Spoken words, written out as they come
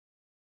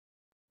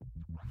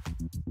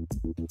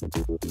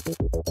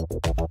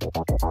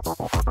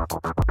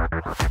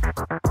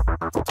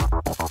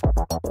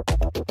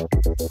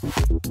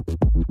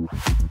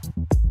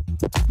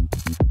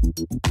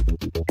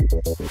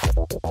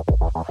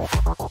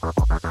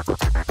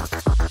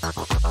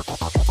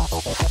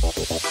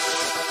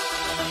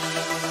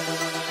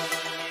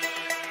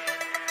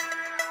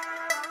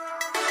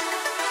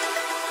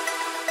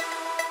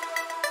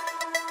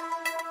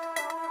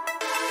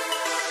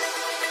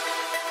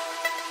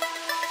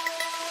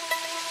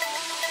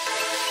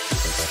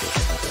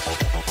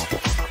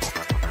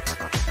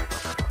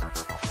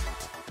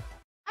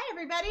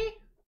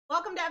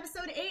Welcome to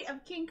episode 8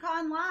 of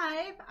KingCon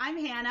Live. I'm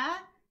Hannah,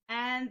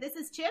 and this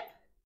is Chip.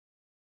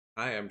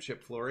 Hi, I'm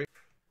Chip Flory.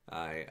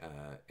 I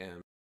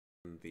am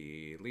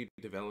the lead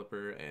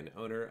developer and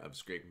owner of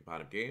Scrape and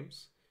Bottom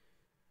Games,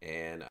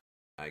 and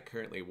I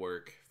currently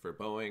work for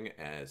Boeing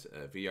as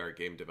a VR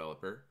game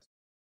developer.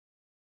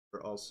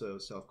 We're also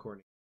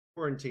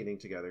self-quarantining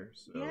together.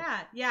 So.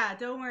 Yeah,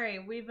 don't worry.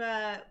 We've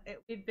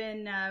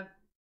been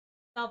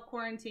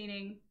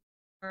self-quarantining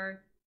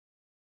for,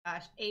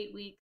 8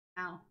 weeks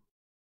now.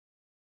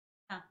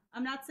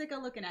 I'm not sick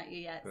of looking at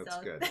you yet. That's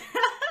so. good.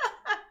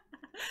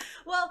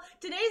 Well,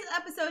 today's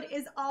episode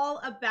is all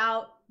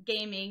about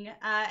gaming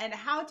and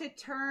how to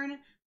turn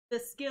the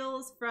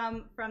skills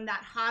from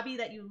that hobby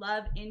that you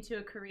love into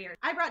a career.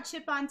 I brought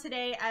Chip on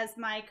today as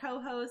my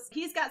co-host.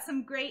 He's got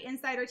some great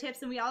insider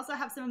tips, and we also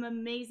have some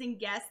amazing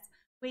guests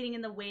waiting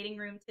in the waiting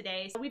room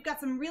today. So we've got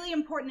some really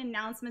important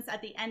announcements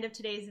at the end of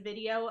today's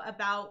video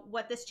about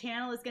what this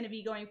channel is going to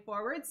be going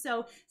forward.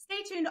 So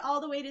stay tuned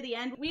all the way to the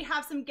end. We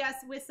have some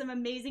guests with some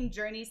amazing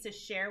journeys to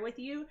share with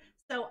you.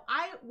 So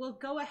I will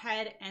go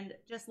ahead and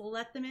just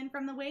let them in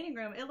from the waiting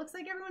room. It looks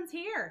like everyone's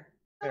here.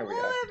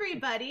 Hello,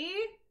 everybody.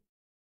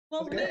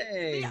 Well, we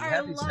are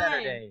happy live.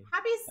 Saturday.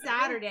 Happy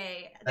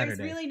Saturday. There's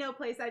really no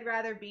place I'd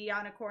rather be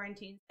on a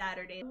quarantine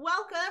Saturday.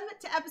 Welcome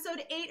to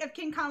episode 8 of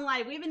KingCon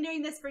Live. We've been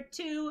doing this for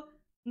 2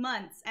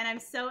 months, and I'm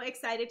so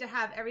excited to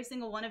have every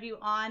single one of you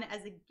on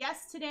as a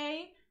guest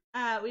today.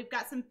 We've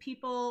got some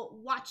people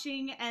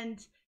watching and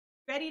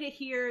ready to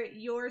hear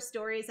your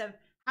stories of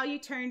how you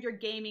turned your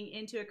gaming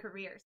into a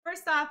career.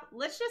 First off,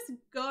 let's just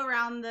go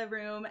around the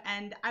room,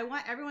 and I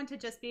want everyone to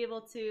just be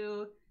able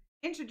to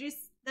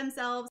introduce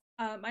themselves.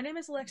 My name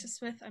is Alexis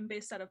Smith. I'm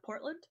based out of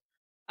Portland.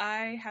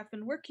 I have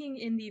been working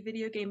in the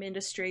video game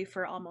industry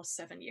for almost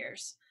 7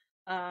 years.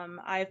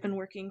 I've been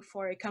working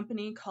for a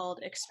company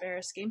called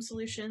Experis Game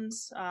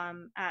Solutions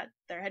at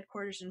their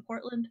headquarters in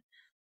Portland.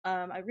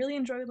 I really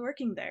enjoyed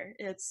working there.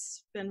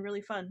 It's been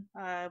really fun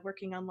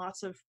working on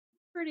lots of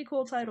pretty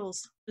cool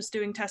titles, just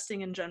doing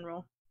testing in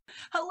general.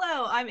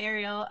 Hello, I'm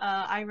Ariel.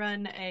 I'm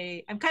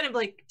kind of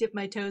like dip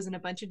my toes in a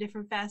bunch of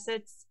different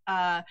facets.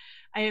 I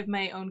have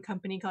my own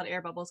company called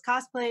Bubbles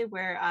Cosplay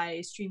where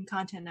I stream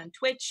content on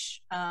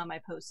Twitch. I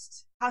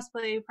post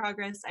cosplay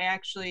progress. I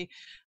actually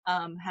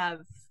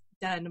have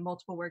done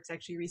multiple works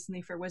actually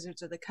recently for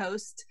Wizards of the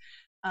Coast.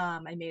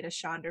 I made a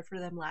Chandra for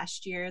them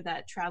last year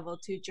that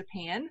traveled to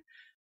Japan.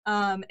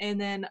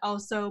 And then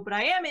also, but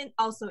I am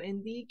also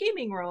in the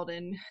gaming world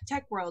and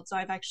tech world. So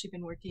I've actually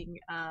been working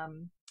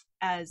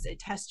as a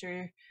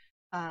tester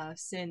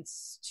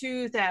since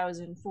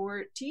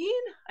 2014,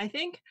 I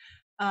think.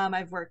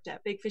 I've worked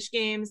at Big Fish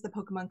Games, the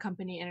Pokemon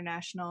Company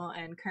International,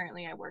 and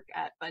currently I work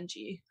at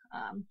Bungie,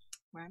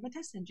 where I'm a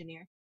test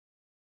engineer.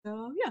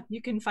 So yeah,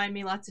 you can find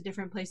me lots of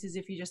different places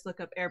if you just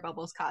look up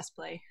Bubbles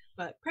Cosplay,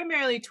 but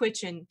primarily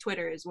Twitch and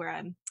Twitter is where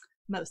I'm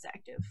most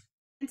active.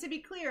 And to be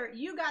clear,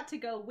 you got to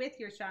go with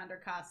your Chandra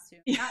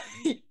costume.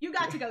 You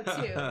got to go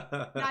too.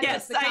 Not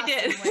yes, just the I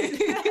did.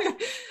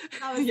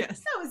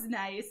 That was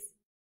nice.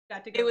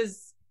 Got to go. It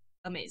was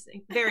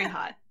amazing. Very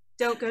hot.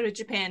 Don't go to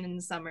Japan in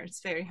the summer.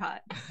 It's very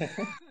hot.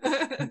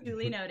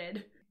 Duly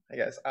noted. Hey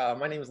guys,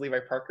 my name is Levi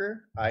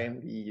Parker. I am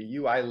the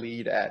UI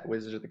lead at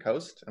Wizards of the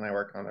Coast, and I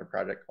work on a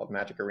project called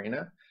Magic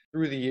Arena.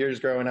 Through the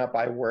years growing up,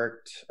 I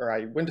went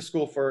to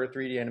school for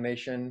 3D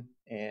animation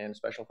and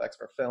special effects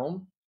for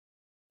film.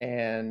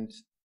 And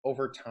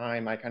over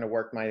time, I kind of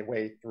worked my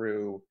way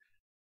through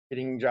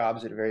getting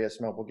jobs at various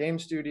mobile game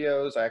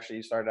studios. I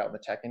actually started out in the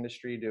tech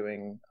industry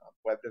doing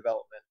web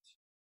development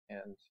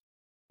and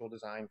visual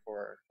design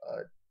for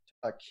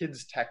a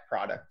kids tech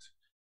product,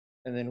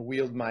 and then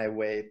wheeled my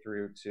way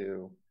through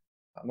to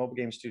a mobile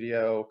game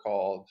studio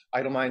called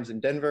Idle Minds in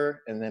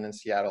Denver. And then in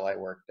Seattle, I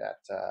worked at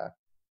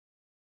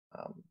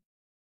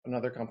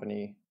another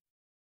company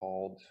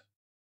called,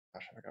 I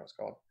forgot what it's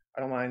called,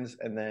 Idle Minds,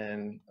 and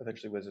then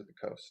eventually Wizards of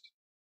the Coast.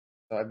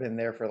 So I've been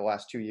there for the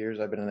last 2 years.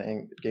 I've been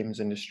in the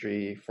games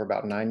industry for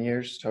about 9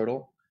 years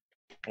total.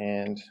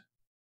 And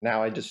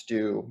now I just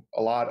do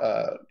a lot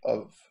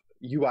of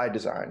UI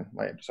design.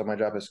 So my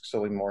job has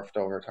slowly morphed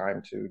over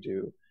time to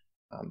do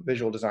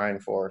visual design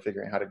for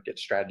figuring out how to get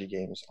strategy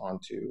games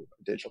onto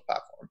a digital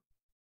platform.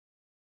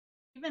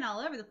 You've been all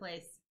over the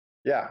place.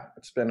 Yeah,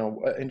 it's been an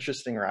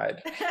interesting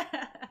ride.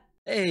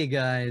 Hey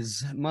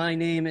guys, my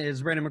name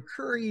is Brandon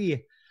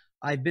McCurry.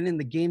 I've been in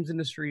the games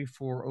industry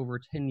for over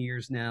 10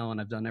 years now,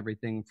 and I've done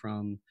everything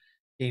from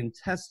game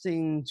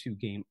testing to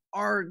game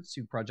art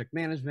to project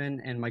management,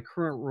 and my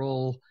current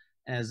role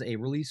as a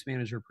release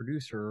manager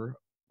producer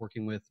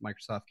working with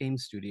Microsoft Game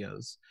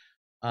Studios.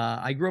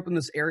 I grew up in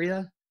this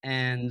area,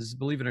 and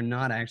believe it or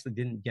not, I actually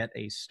didn't get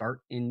a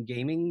start in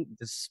gaming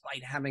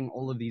despite having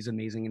all of these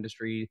amazing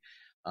industry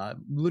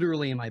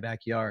literally in my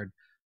backyard.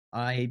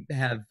 I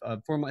have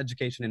a formal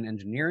education in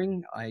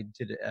engineering. I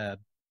did an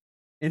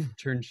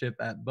internship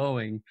at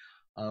Boeing,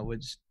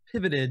 which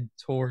pivoted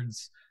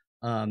towards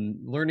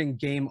learning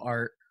game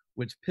art,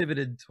 which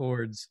pivoted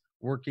towards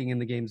working in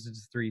the games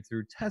industry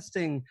through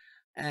testing.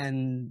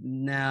 And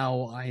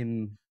now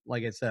I'm,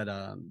 like I said,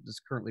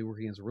 just currently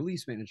working as a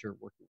release manager,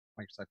 working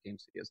with Microsoft Game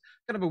Studios.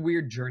 Kind of a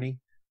weird journey,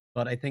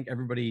 but I think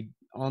everybody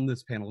on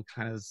this panel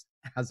kind of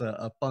has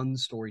a fun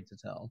story to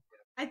tell.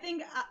 I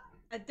think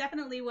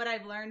definitely what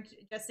I've learned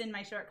just in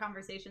my short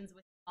conversations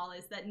with you all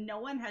is that no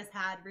one has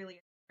had really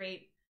a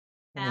straight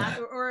path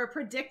or a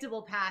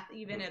predictable path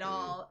even at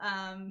all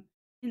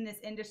in this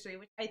industry,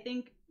 which I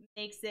think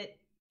makes it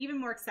even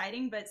more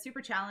exciting but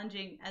super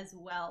challenging as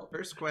well.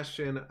 First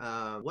question,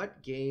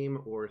 what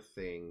game or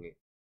thing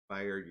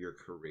inspired your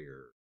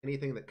career?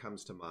 Anything that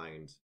comes to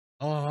mind?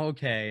 Oh,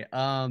 okay.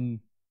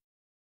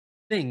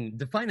 Thing.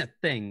 Define a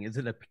thing. Is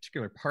it a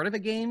particular part of a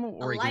game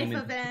or a life game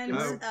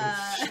event?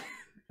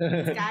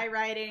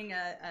 Skywriting,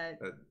 a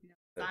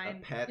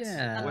pet,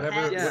 yeah.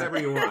 whatever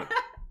you want.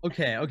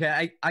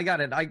 Okay, I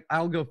got it.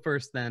 I'll go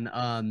first then.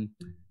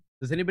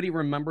 Does anybody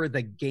remember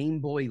the Game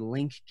Boy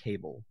Link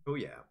cable? Oh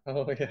yeah.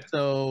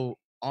 So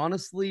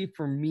honestly,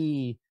 for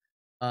me,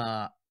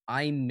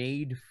 I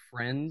made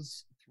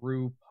friends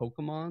through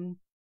Pokemon.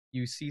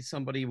 You see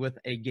somebody with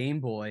a Game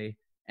Boy,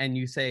 and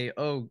you say,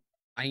 "Oh,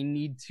 I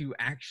need to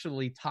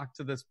actually talk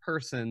to this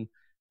person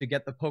to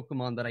get the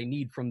Pokemon that I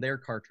need from their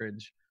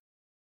cartridge."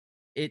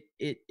 It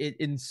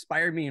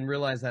inspired me and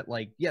realized that,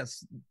 like,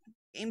 yes,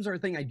 games are a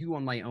thing I do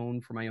on my own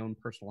for my own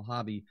personal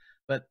hobby.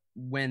 But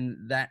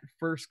when that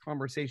first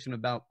conversation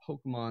about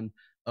Pokemon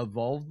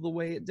evolved the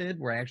way it did,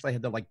 where I actually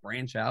had to like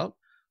branch out,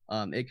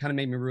 it kind of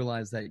made me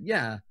realize that,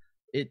 yeah,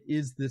 it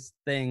is this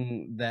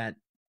thing that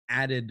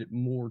added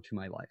more to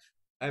my life.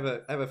 I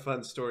have a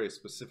fun story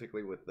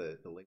specifically with the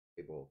link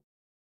cable.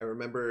 I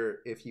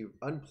remember if you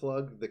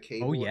unplug the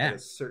cable at a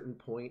certain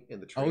point in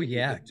the tree,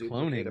 you could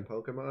duplicate a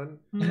Pokemon.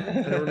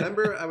 And I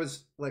remember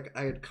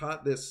I had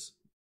caught this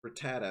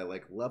Rattata,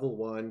 like level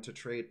 1 to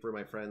trade for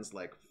my friend's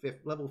like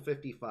level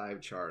 55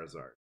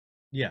 Charizard.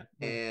 Yeah.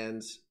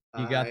 And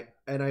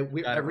I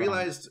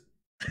realized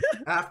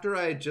after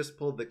I had just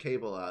pulled the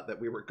cable out that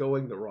we were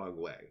going the wrong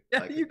way.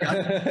 Yeah, you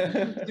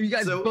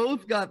guys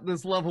both got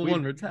this level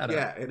 1 Rattata.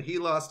 Yeah, and he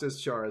lost his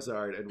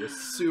Charizard and was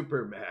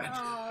super mad.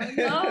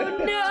 Oh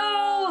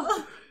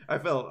no! I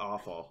felt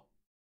awful.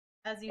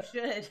 As you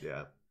should.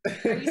 Yeah.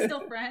 Are you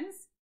still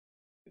friends?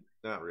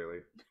 Not really.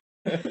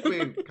 I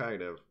mean,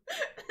 kind of.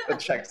 It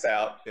checks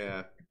out.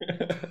 Yeah.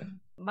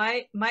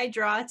 My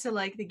draw to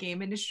like the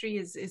game industry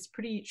is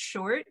pretty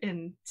short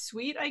and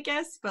sweet, I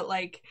guess, but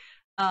like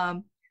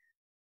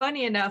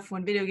funny enough,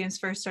 when video games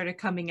first started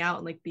coming out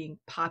and like being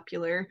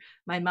popular,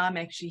 my mom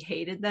actually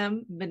hated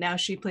them, but now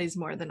she plays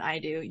more than I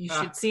do. You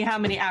should see how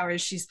many hours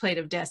she's played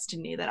of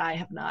Destiny that I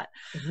have not.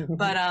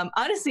 But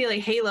honestly, like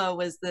Halo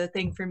was the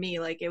thing for me.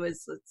 Like it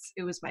was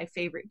my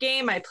favorite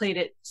game. I played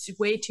it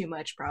way too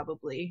much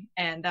probably,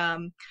 and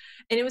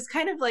it was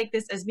kind of like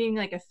this as being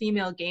like a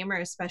female gamer,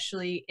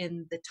 especially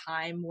in the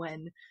time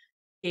when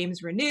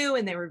games were new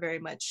and they were very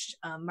much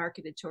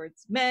marketed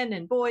towards men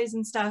and boys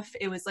and stuff.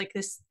 It was like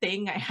this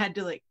thing I had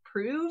to like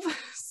prove.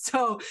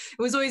 So it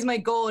was always my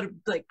goal to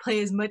like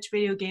play as much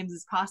video games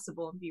as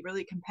possible and be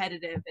really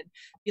competitive and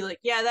be like,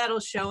 yeah, that'll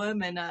show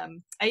him. And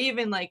I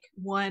even like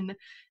won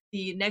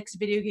the next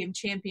video game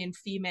champion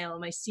female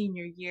in my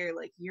senior year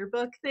like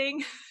yearbook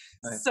thing.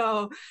 Nice.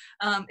 So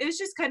it was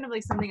just kind of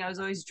like something I was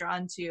always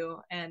drawn to,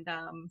 and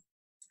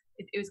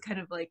it was kind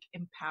of like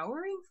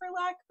empowering, for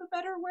lack of a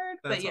better word.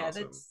 But yeah,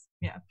 awesome.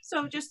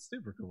 So just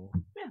super cool.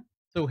 Yeah.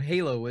 So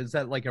Halo, is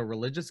that like a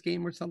religious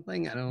game or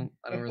something? I don't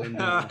really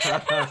know.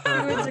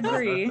 I would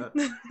agree.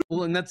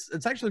 Well, and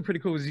it's actually pretty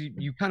cool because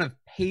you kind of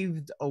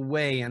paved a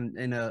way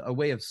and a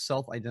way of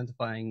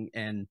self-identifying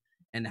and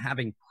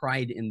having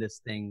pride in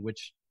this thing,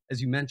 which,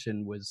 as you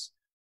mentioned, was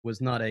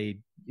not a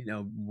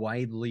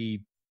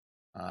widely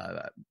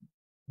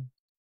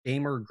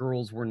gamer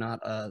girls were not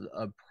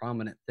a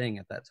prominent thing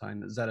at that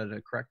time. Is that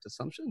a correct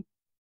assumption?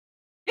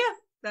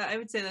 Yeah, I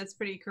would say that's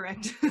pretty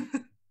correct. I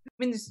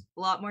mean, there's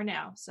a lot more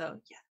now, so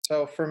yeah.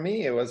 So for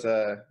me, it was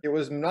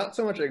not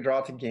so much a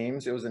draw to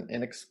games; it was an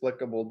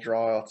inexplicable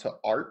draw to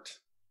art.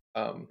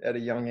 At a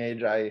young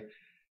age, I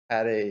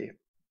had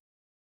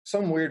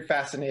some weird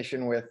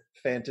fascination with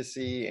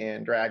fantasy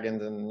and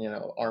dragons and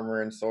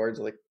armor and swords.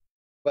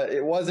 But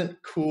it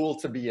wasn't cool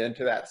to be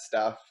into that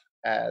stuff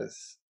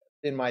as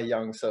in my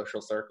young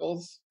social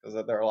circles,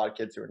 because there are a lot of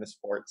kids who are into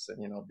sports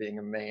and being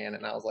a man,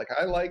 and I was like,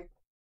 I like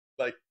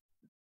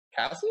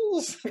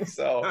castles.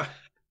 So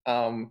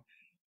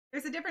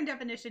there's a different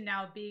definition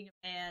now of being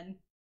a man.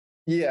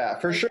 Yeah,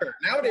 for sure.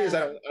 Nowadays, I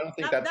don't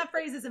think that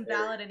phrase isn't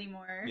valid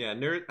anymore. Yeah,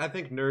 I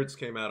think nerds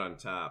came out on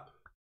top.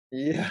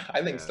 Yeah,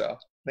 I think so.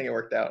 I think it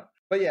worked out.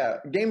 But yeah,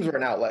 games were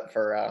an outlet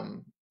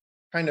for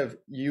kind of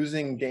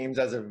using games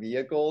as a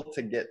vehicle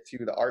to get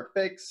to the art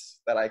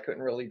fix that I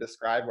couldn't really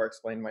describe or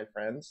explain to my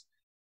friends.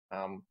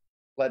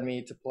 Led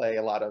me to play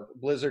a lot of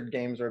Blizzard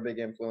games were a big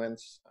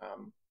influence.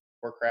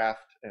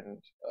 Warcraft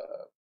and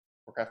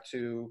Warcraft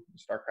 2,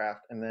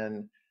 StarCraft, and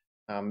then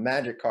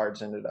Magic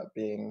cards ended up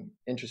being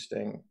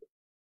interesting,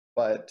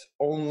 but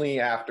only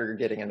after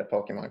getting into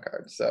Pokemon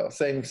cards. So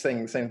same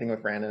thing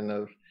with Brandon.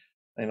 Of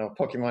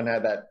Pokemon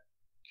had that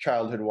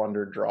childhood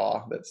wonder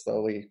draw that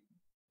slowly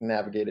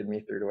navigated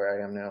me through to where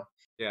I am now.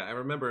 Yeah, I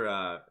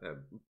remember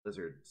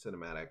Blizzard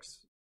cinematics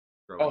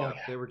growing up.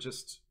 Yeah. They were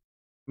just,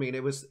 I mean,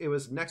 it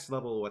was next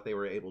level what they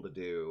were able to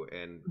do,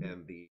 and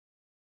the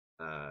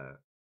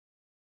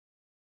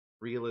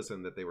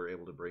realism that they were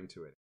able to bring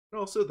to it, and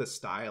also the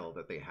style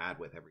that they had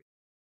with everything.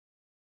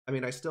 I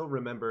mean, I still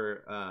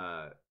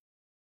remember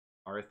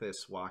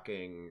Arthas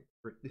walking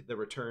the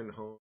return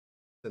home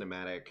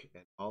cinematic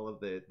and all of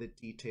the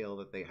detail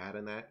that they had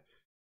in that.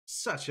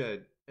 Such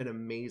an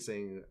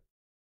amazing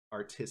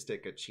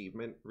artistic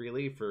achievement,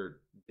 really,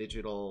 for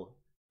digital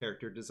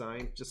character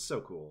design. Just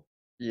so cool.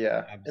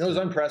 Yeah, and it was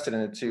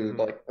unprecedented too.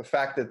 Like the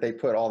fact that they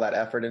put all that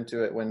effort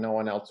into it when no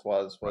one else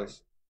was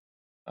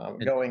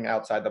going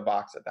outside the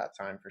box at that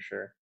time, for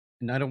sure.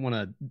 And I don't want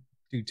to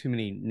do too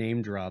many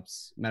name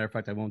drops. Matter of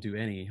fact, I won't do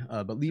any.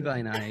 But Levi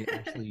and I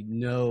actually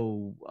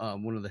know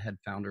one of the head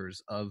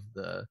founders of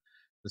the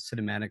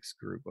cinematics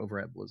group over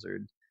at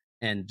Blizzard.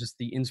 And just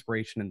the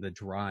inspiration and the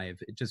drive,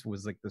 it just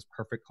was like this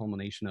perfect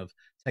culmination of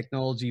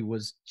technology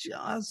was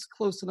just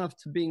close enough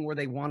to being where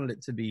they wanted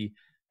it to be.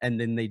 And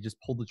then they just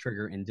pulled the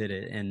trigger and did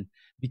it. And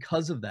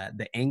because of that,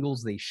 the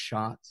angles they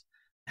shot,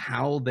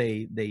 how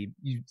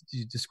you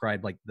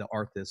described like the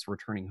Arthas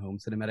returning home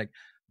cinematic,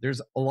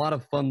 there's a lot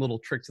of fun little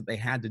tricks that they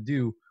had to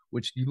do,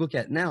 which you look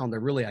at now and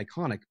they're really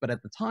iconic. But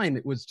at the time,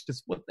 it was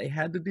just what they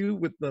had to do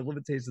with the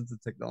limitations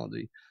of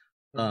technology.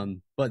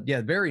 But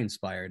yeah, very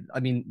inspired. I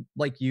mean,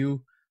 like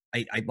you,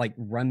 I like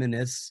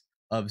reminisce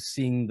of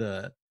seeing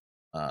the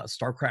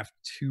StarCraft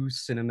 2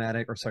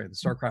 cinematic, or sorry, the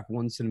StarCraft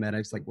 1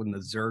 cinematics, like when the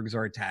Zergs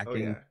are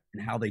attacking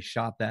and how they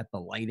shot that, the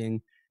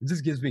lighting. It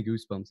just gives me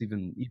goosebumps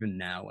even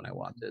now when I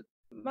watch it.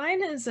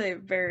 Mine is a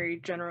very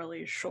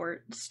generally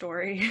short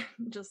story,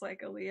 just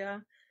like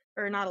Aaliyah.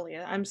 Or not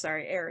Aaliyah, I'm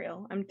sorry,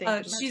 Ariel. I'm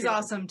thinking she's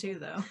awesome too,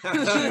 though.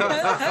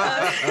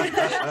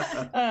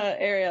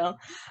 Ariel.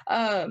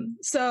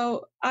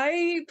 So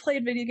I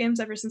played video games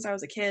ever since I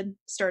was a kid,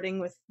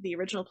 starting with the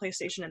original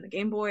PlayStation and the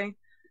Game Boy.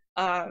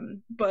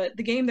 But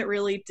the game that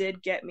really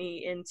did get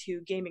me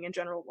into gaming in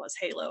general was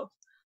Halo.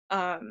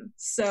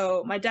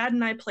 So my dad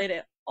and I played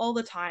it all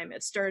the time.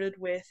 It started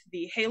with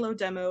the Halo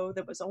demo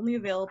that was only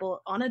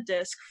available on a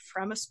disc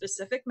from a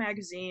specific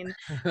magazine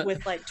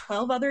with like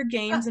 12 other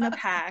games in a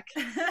pack,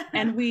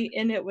 and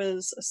it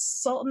was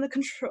Assault in the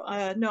Control.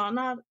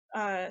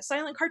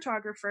 Silent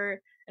Cartographer.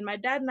 And my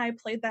dad and I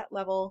played that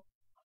level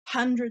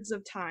hundreds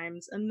of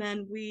times, and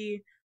then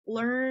we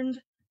learned.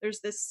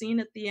 There's this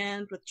scene at the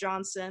end with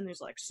Johnson.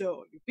 There's like,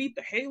 so you beat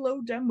the Halo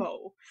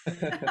demo.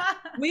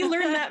 We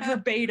learned that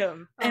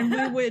verbatim, and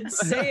we would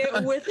say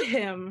it with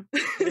him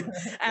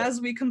as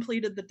we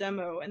completed the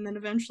demo. And then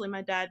eventually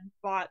my dad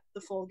bought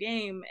the full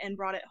game and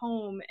brought it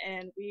home,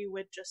 and we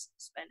would just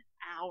spend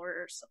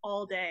hours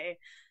all day.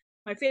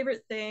 My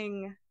favorite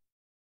thing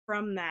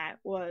from that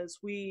was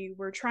we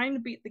were trying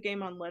to beat the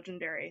game on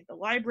Legendary. The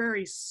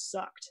library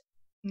sucked.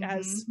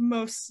 As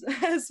most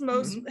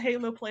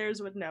Halo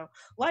players would know,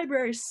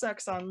 library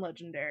sucks on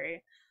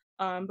Legendary.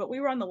 But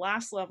we were on the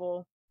last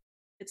level.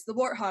 It's the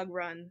Warthog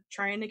run,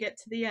 trying to get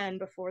to the end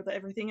before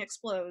everything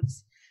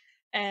explodes.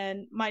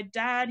 And my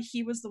dad,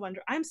 he was the one.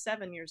 I'm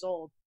 7 years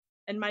old,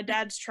 and my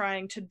dad's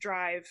trying to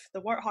drive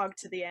the Warthog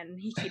to the end.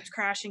 He keeps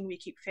crashing, we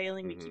keep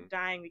failing, we keep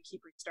dying, we keep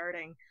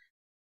restarting.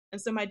 And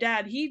so my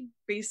dad, he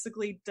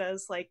basically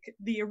does like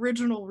the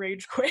original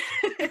rage quit.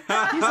 He's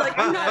like,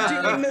 I'm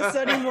not doing this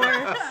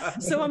anymore.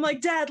 So I'm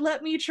like, Dad,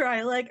 let me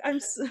try. I'm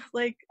just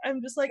like,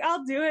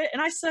 I'll do it.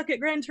 And I suck at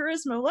Gran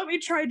Turismo. Let me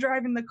try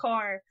driving the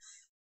car.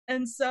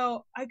 And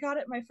so I got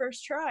it my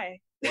first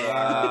try.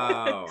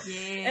 Wow.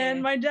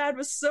 And my dad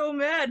was so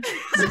mad.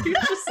 He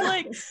was just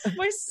like,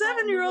 my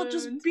 7-year-old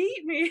just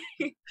beat me.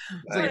 It's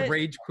like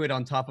rage quit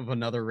on top of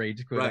another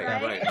rage quit.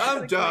 Right.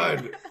 I'm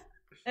done.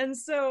 And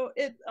so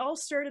it all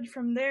started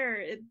from there.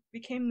 It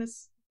became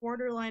this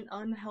borderline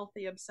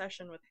unhealthy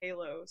obsession with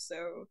Halo.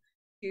 So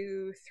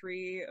 2,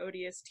 3,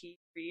 ODST,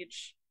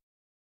 Reach.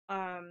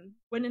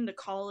 Went into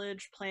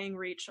college playing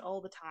Reach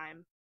all the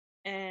time.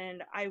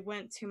 And I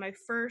went to my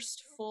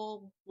first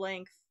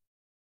full-length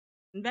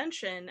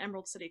convention,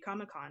 Emerald City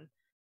Comic-Con.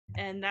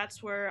 And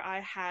that's where I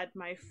had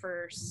my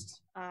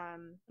first,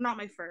 not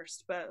my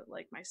first, but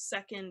like my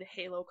second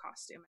Halo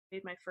costume. I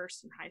made my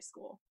first in high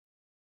school.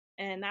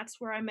 And that's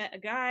where I met a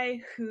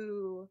guy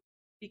who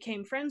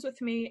became friends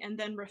with me and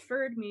then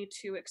referred me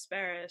to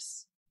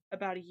Experis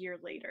about a year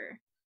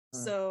later.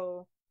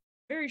 So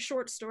very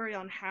short story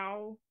on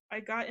how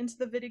I got into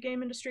the video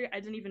game industry. I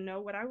didn't even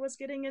know what I was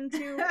getting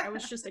into. I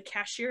was just a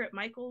cashier at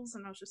Michael's,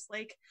 and I was just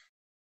like,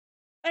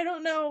 I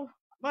don't know.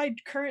 My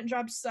current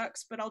job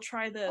sucks, but I'll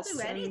try this.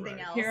 I'll do anything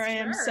else. Here I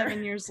am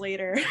 7 years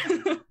later.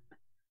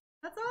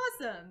 That's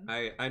awesome.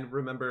 I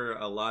remember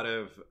a lot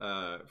of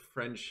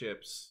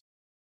friendships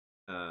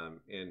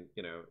in,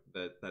 you know,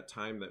 that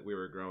time that we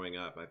were growing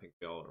up. I think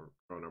we all were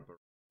growing up at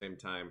the same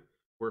time,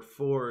 were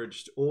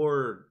forged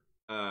or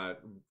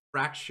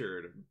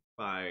fractured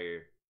by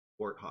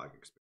Warthog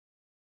experience.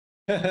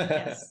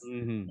 Yes.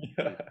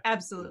 Mm-hmm.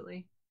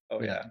 Absolutely. Oh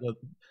yeah.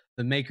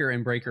 The maker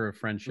and breaker of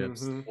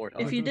friendships. Mm-hmm.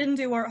 If you didn't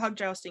do Warthog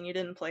jousting, you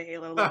didn't play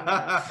Halo long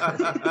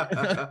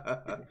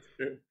enough.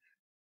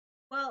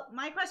 Well,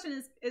 my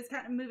question is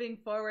kind of moving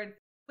forward.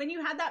 When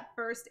you had that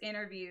first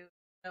interview,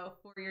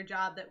 for your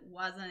job that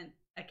wasn't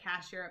a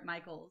cashier at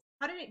Michael's,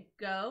 how did it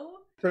go?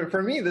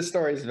 For me, this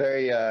story is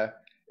very,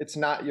 it's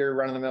not your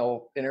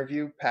run-of-the-mill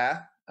interview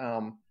path.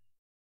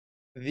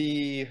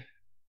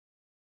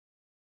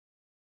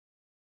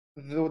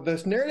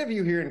 This narrative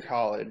you hear in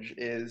college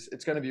is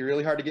it's going to be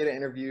really hard to get an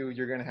interview.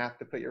 You're going to have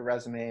to put your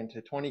resume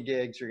into 20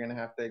 gigs. You're going to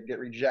have to get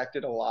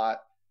rejected a lot.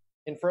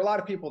 And for a lot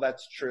of people,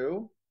 that's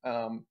true.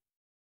 I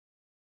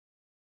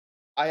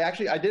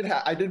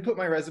did put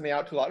my resume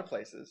out to a lot of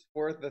places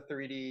for the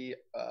 3D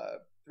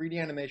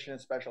animation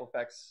and special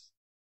effects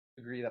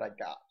degree that I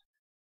got.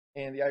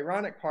 And the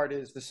ironic part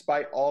is,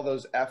 despite all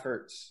those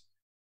efforts,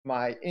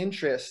 my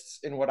interests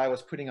in what I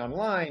was putting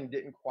online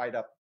didn't quite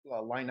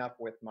line up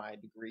with my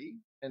degree.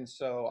 And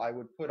so I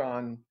would put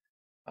on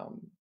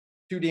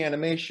 2D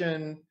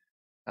animation.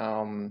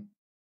 I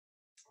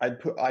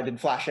did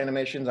Flash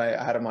animations.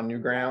 I had them on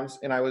Newgrounds,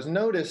 and I was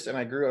noticed, and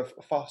I grew a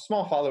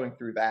small following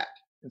through that.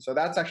 And so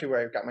that's actually where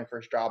I got my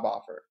first job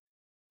offer,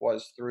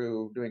 was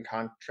through doing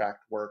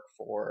contract work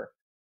for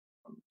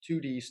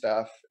 2D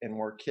stuff and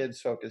more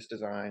kids-focused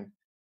design.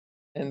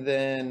 And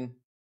then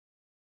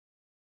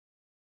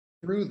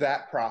through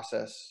that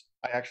process,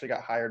 I actually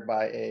got hired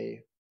by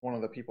one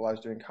of the people I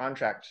was doing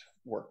contract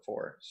work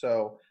for.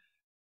 So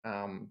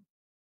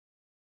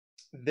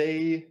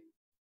they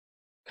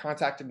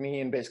contacted me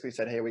and basically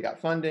said, hey, we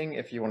got funding.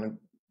 If you want to,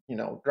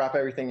 drop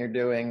everything you're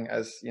doing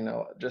as,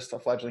 just a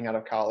fledgling out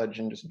of college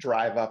and just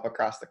drive up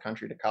across the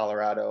country to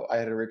Colorado.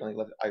 I grew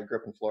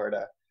up in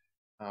Florida.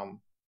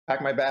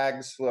 Packed my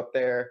bags, flew up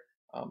there.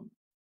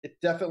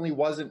 It definitely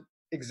wasn't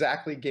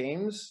exactly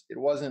games. It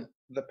wasn't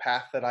the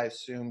path that I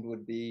assumed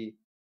would be,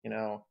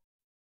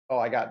 oh,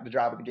 I got the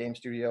job at the game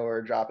studio or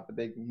a job at the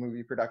big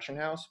movie production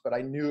house, but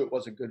I knew it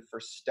was a good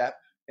first step,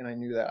 and I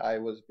knew that I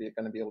was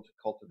going to be able to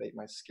cultivate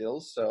my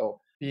skills. So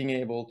being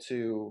able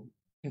to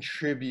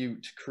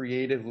contribute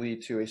creatively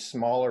to a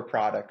smaller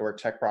product or a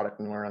tech product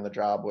and learn on the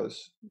job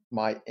was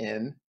my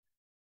in.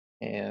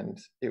 And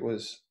it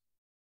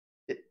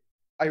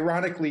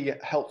ironically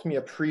helped me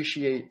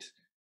appreciate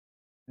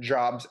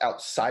jobs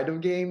outside of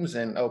games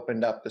and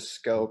opened up the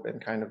scope and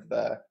kind of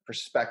the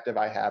perspective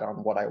I had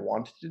on what I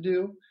wanted to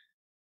do,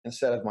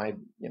 instead of my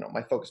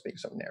focus being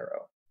so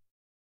narrow.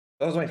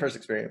 That was my first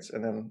experience.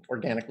 And then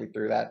organically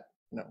through that,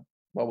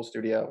 mobile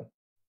studio,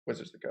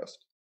 Wizards of the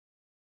Coast.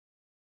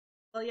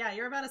 Well, yeah,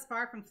 you're about as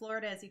far from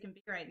Florida as you can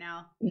be right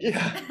now.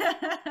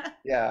 Yeah.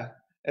 Yeah.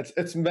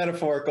 It's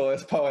metaphorical,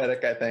 it's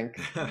poetic, I think.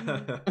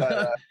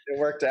 But it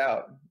worked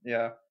out.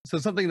 Yeah. So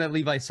something that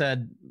Levi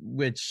said,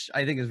 which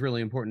I think is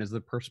really important, is the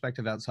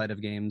perspective outside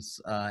of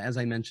games. As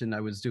I mentioned,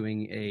 I was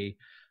doing a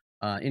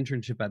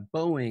internship at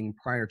Boeing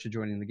prior to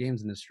joining the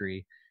games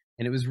industry.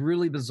 And it was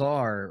really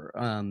bizarre,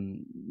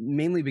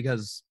 mainly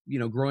because,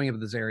 growing up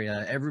in this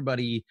area,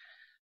 everybody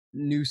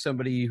knew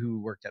somebody who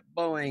worked at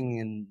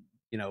Boeing. And,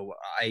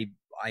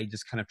 I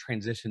just kind of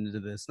transitioned into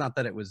this. Not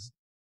that it was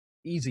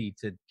easy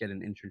to get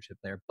an internship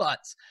there, but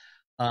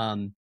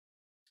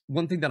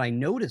one thing that I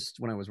noticed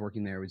when I was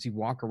working there was you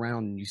walk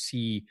around and you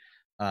see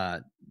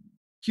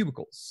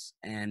cubicles,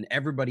 and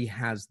everybody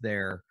has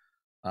their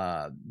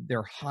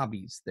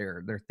hobbies,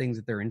 their things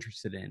that they're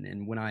interested in.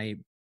 And when I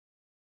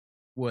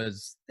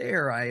was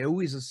there, I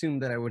always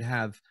assumed that I would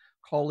have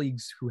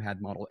colleagues who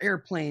had model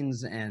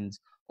airplanes and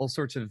all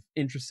sorts of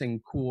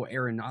interesting, cool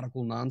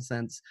aeronautical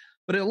nonsense,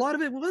 but a lot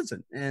of it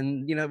wasn't.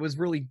 And, it was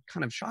really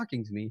kind of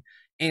shocking to me.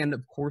 And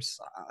of course,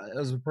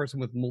 as a person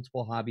with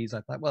multiple hobbies, I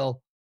thought,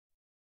 well,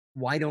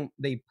 why don't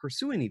they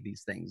pursue any of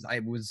these things? I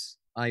was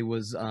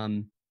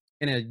in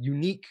a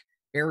unique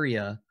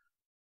area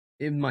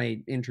in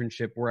my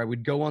internship where I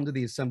would go onto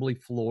the assembly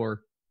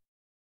floor,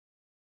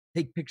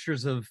 take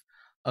pictures of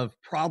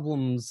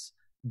problems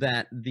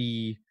that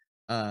the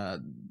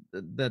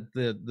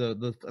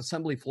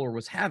assembly floor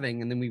was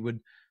having, and then we would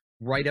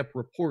write up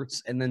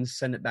reports and then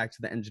send it back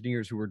to the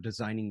engineers who were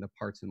designing the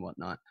parts and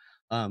whatnot.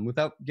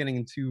 Without getting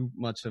into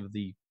much of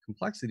the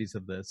complexities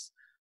of this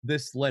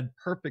led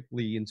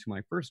perfectly into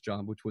my first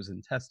job, which was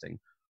in testing,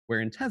 where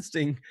in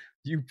testing,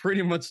 you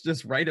pretty much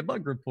just write a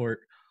bug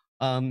report.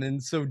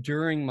 And so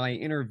during my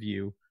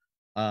interview,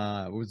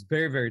 I was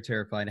very, very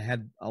terrified. I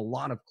had a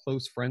lot of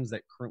close friends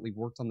that currently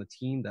worked on the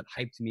team that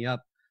hyped me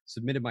up,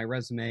 submitted my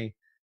resume.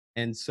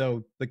 And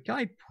so the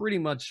guy pretty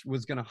much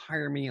was going to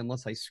hire me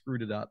unless I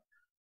screwed it up.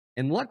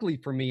 And luckily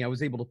for me, I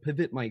was able to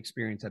pivot my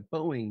experience at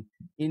Boeing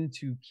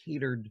into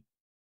catered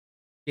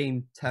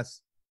game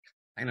test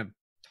kind of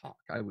talk,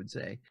 I would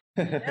say.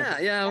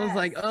 Yeah. I was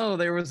like, oh,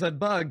 there was a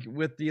bug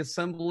with the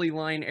assembly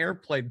line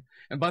airplane.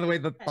 And by the way,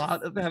 the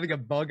thought of having a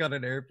bug on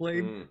an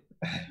airplane,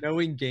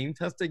 knowing game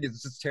testing,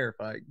 is just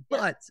terrifying.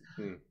 But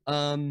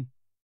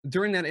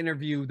during that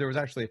interview, there was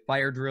actually a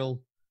fire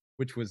drill,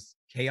 which was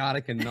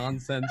chaotic and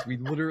nonsense. We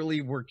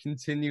literally were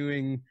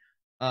continuing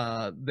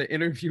the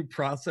interview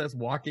process,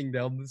 walking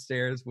down the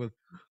stairs with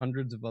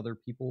hundreds of other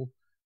people.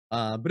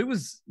 But it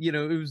was,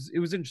 it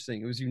was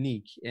interesting. It was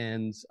unique.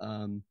 And,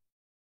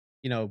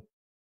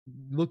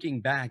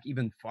 looking back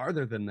even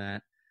farther than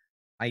that,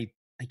 I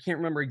can't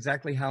remember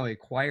exactly how I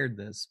acquired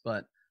this,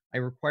 but I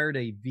acquired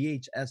a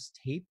VHS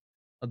tape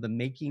of the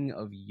making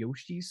of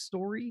Yoshi's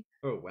Story.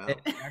 Oh, wow. It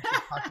actually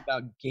talked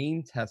about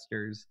game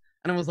testers.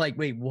 And I was like,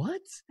 wait,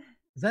 what?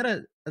 Is that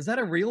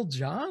a real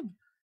job?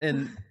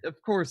 And of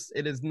course,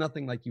 it is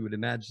nothing like you would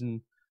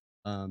imagine.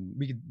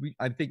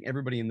 I think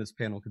everybody in this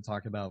panel could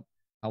talk about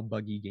how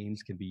buggy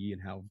games can be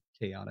and how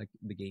chaotic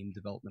the game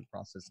development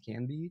process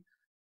can be.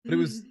 But it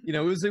was,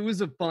 it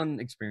was a fun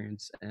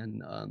experience,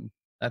 and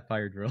that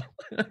fire drill.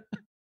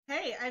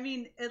 Hey, I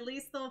mean, at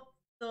least they'll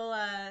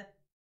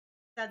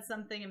said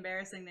something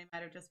embarrassing. They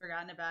might have just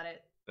forgotten about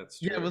it. That's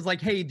true. Yeah, it was like,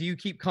 hey, do you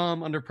keep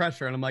calm under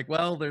pressure? And I'm like,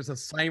 well, there's a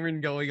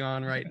siren going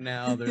on right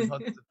now. There's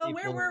hundreds of people.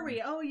 Where were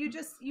we? Oh, you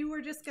just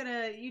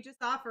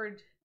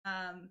offered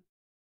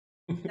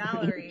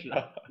salary.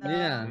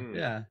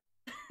 Yeah.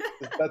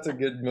 That's a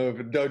good move.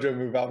 Dojo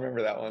move. I'll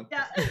remember that one.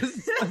 Yeah.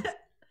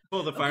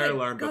 Pull the fire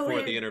alarm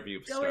before the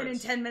interview starts. Go in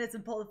 10 minutes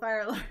and pull the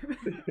fire alarm.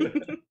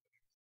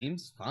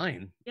 Seems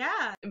fine.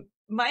 Yeah.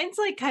 Mine's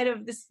like kind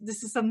of this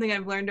is something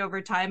I've learned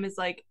over time, is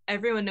like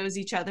everyone knows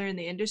each other in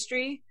the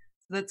industry.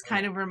 So that's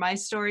kind of where my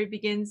story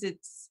begins.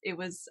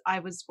 I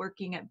was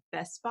working at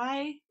Best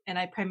Buy, and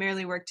I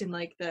primarily worked in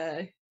like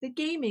the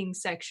gaming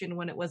section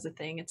when it was a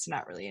thing. It's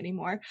not really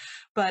anymore.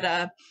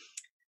 But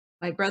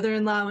my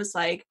brother-in-law was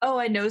like, oh,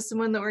 I know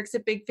someone that works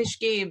at Big Fish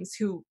Games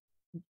who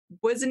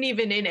wasn't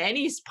even in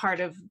any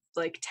part of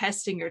like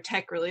testing or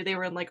tech, really. They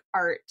were in like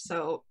art,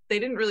 so they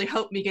didn't really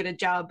help me get a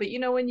job. But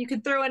when you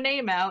can throw a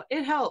name out,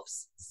 it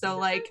helps. So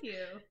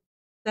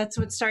that's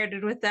what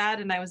started with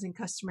that, and I was in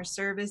customer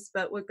service.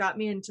 But what got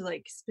me into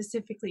like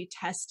specifically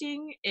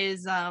testing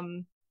is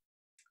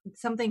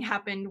something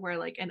happened where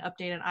like an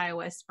update on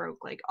iOS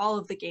broke like all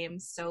of the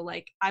games. So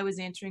like I was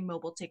answering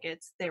mobile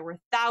tickets. There were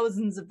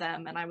thousands of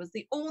them, and I was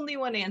the only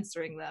one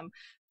answering them.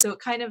 So it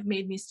kind of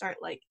made me start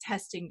like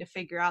testing to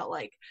figure out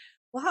like,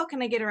 well, how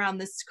can I get around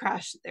this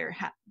crash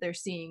that they're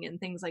seeing and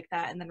things like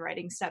that, and then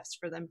writing steps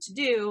for them to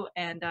do.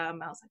 And I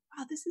was like,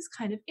 wow, this is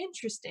kind of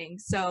interesting.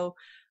 So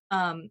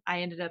I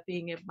ended up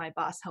my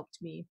boss helped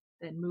me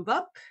then move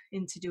up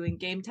into doing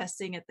game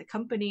testing at the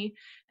company,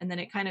 and then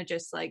it kind of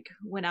just like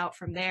went out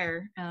from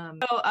there.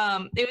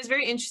 It was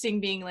very interesting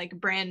being like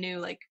brand new,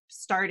 like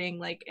starting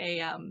like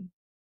a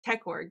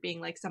tech org, being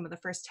like some of the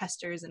first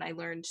testers, and I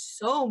learned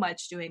so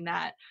much doing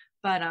that.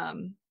 But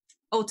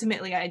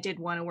ultimately I did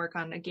want to work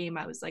on a game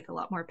I was like a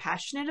lot more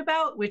passionate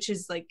about, which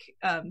is like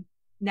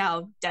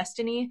now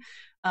Destiny.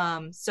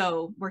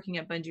 So working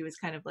at Bungie was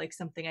kind of like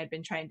something I'd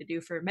been trying to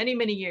do for many,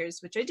 many years,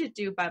 which I did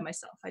do by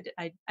myself.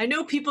 I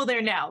know people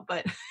there now,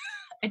 but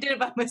I did it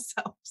by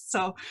myself.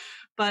 So,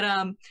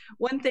 but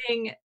one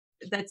thing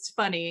that's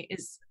funny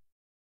is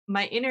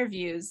my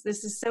interviews.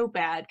 This is so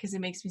bad because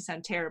it makes me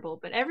sound terrible,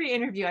 but every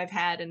interview I've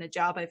had and a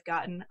job I've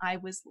gotten, I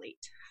was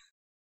late.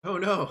 Oh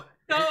no.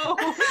 So,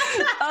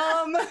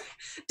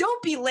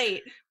 don't be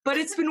late, but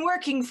it's been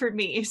working for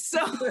me. So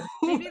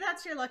maybe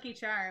that's your lucky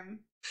charm.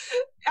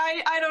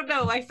 I don't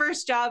know. My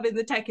first job in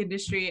the tech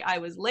industry, I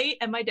was late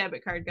and my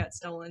debit card got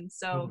stolen.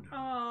 So, but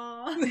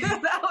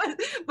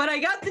I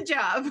got the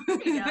job.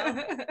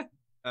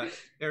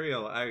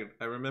 Ariel, I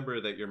remember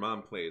that your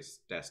mom plays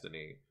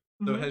Destiny.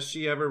 So has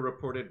she ever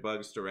reported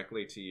bugs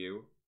directly to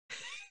you?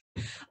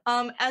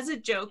 As a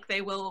joke,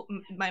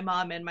 my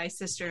mom and my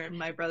sister and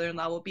my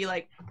brother-in-law will be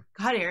like,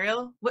 God,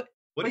 Ariel, what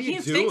are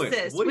you doing? Fix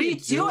this? What are you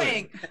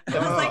doing? I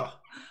was like,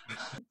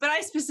 but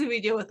I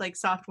specifically deal with like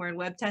software and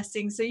web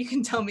testing, so you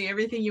can tell me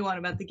everything you want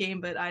about the game,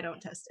 but I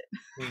don't test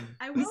it.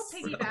 I will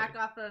piggyback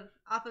off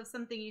of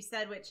something you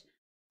said, which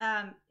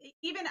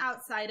even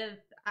outside of,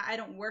 I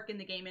don't work in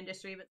the game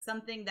industry, but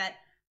something that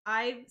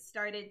I've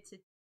started to,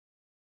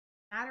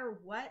 no matter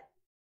what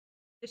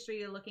industry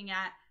you're looking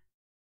at,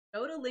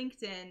 go to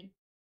LinkedIn,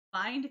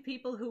 find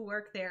people who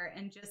work there,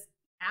 and just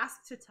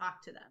ask to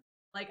talk to them.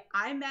 Like,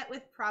 I met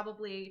with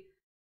probably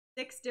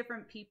 6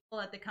 different people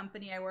at the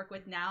company I work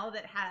with now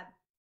that have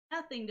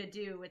nothing to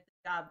do with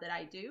the job that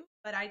I do.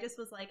 But I just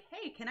was like,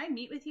 hey, can I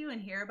meet with you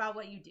and hear about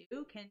what you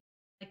do?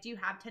 Do you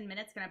have 10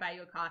 minutes? Can I buy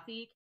you a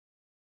coffee?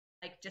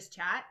 Like, just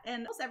chat?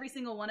 And almost every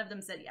single one of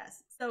them said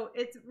yes. So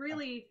it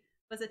really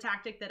was a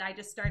tactic that I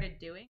just started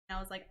doing. And I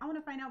was like, I want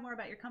to find out more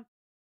about your company.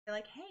 They're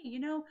like, hey,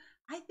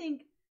 I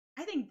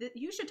think that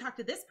you should talk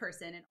to this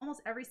person. And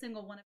almost every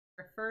single one of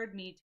them referred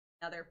me to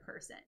another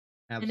person.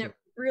 Absolutely. And it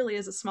really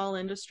is a small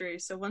industry.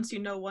 So once you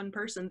know one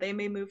person, they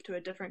may move to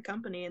a different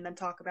company and then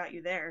talk about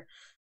you there.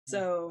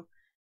 So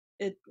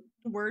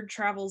word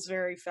travels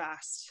very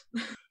fast.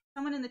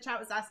 Someone in the chat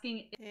was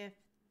asking if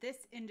this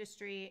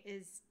industry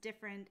is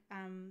different,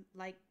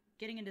 like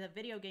getting into the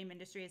video game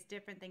industry is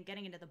different than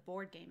getting into the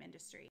board game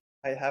industry.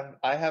 I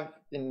have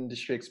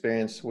industry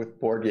experience with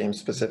board games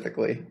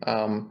specifically.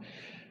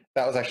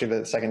 That was actually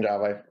the second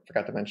job I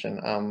forgot to mention.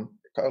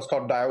 It was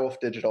called Direwolf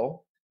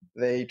Digital.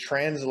 They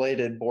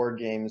translated board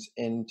games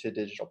into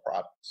digital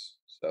products.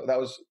 So that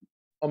was,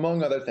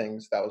 among other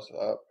things, that was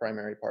a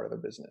primary part of the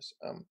business.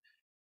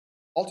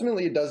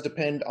 Ultimately, it does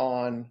depend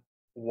on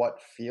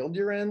what field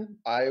you're in.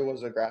 I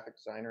was a graphic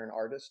designer and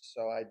artist,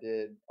 so I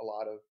did a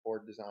lot of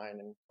board design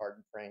and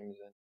card frames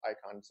and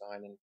icon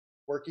design and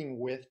working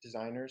with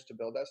designers to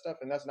build that stuff.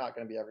 And that's not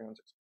going to be everyone's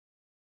experience.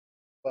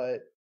 But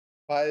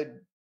by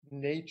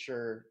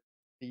nature,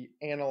 the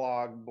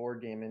analog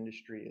board game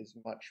industry is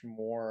much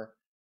more,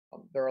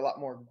 there are a lot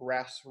more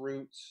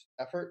grassroots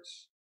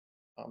efforts.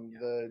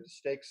 The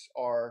stakes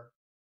are,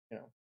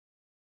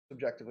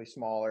 subjectively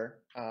smaller.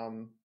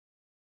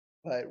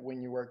 But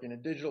when you work in a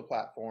digital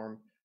platform,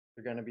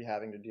 you're going to be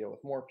having to deal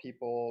with more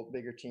people,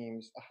 bigger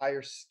teams, a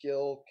higher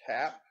skill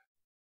cap.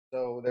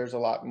 So there's a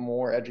lot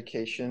more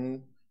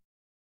education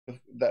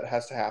that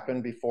has to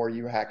happen before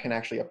you can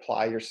actually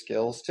apply your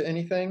skills to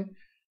anything.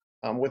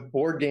 With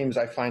board games,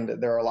 I find that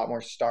there are a lot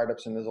more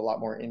startups and there's a lot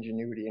more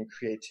ingenuity and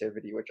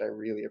creativity, which I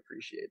really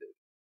appreciated.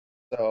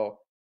 So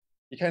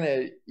you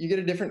get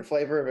a different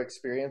flavor of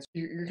experience.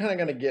 You're kind of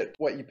going to get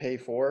what you pay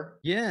for.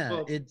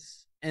 Yeah,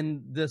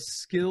 and the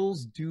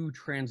skills do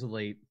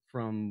translate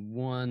from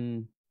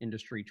one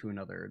industry to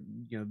another.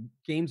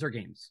 Games are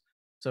games.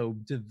 So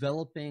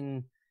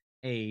developing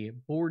a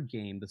board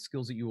game, the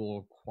skills that you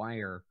will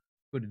acquire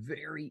could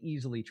very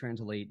easily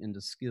translate into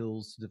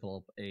skills to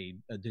develop a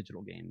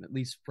digital game, at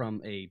least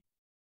from a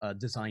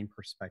design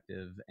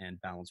perspective and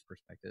balance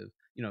perspective.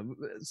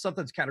 Stuff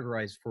that's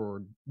categorized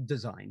for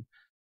design.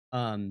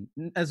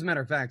 As a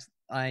matter of fact,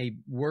 I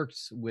worked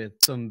with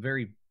some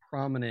very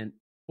prominent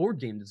board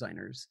game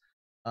designers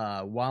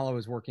while I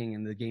was working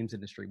in the games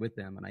industry with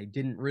them, and I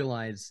didn't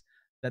realize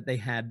that they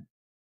had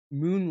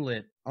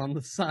moonlit on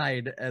the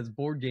side as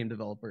board game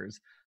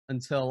developers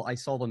until I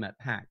saw them at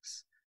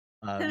PAX.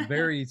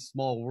 Very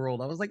small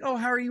world. I was like, oh,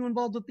 how are you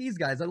involved with these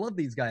guys? I love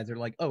these guys. They're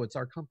like, oh, it's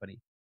our company.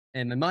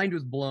 And my mind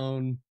was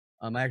blown.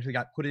 I actually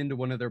got put into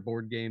one of their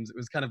board games. It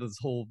was kind of this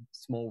whole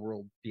small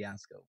world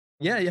fiasco.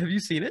 Yeah, have you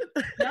seen it?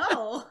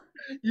 No.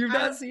 You've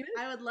not seen it?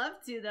 I would love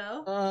to,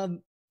 though.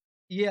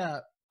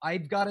 Yeah,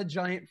 I've got a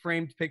giant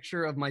framed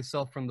picture of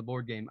myself from the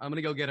board game. I'm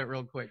gonna go get it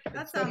real quick.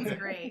 That sounds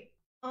great.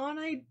 On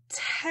the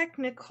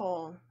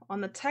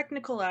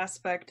technical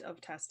aspect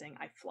of testing,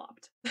 I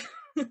flopped.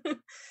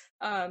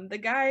 The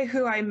guy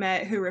who I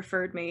met who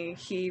referred me,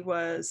 he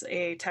was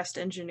a test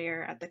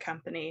engineer at the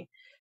company,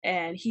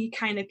 and he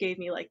kind of gave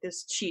me like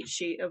this cheat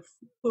sheet of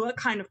what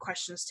kind of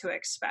questions to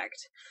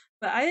expect.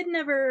 But I had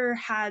never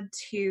had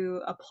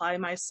to apply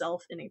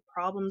myself in a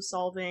problem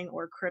solving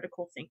or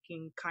critical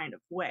thinking kind of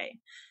way,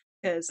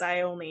 because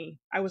I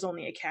was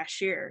only a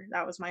cashier.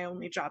 That was my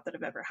only job that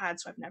I've ever had,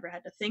 so I've never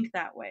had to think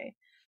that way.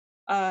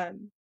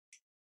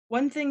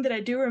 One thing that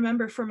I do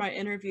remember from my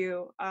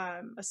interview,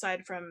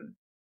 aside from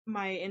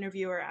my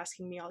interviewer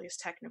asking me all these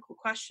technical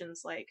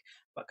questions like,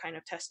 what kind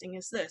of testing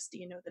is this? Do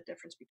you know the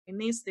difference between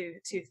these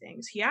two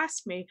things? He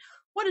asked me,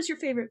 what is your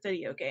favorite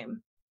video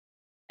game?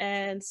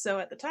 And so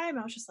at the time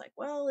I was just like,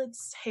 well,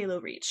 it's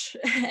Halo Reach.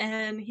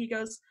 And he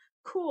goes,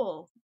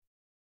 cool.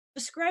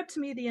 Describe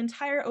to me the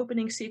entire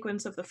opening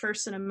sequence of the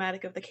first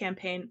cinematic of the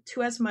campaign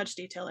to as much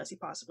detail as you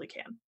possibly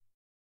can.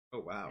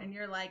 Oh, wow. And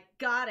you're like,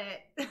 got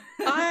it.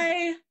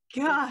 I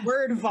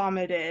word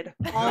vomited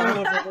all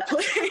over the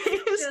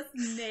place.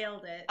 Just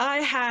nailed it. I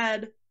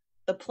had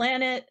the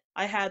planet,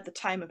 I had the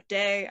time of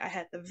day, I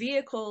had the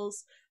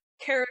vehicles,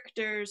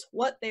 characters,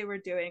 what they were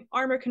doing,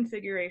 armor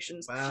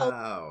configurations,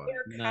 wow,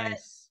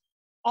 nice.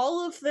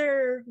 All of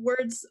their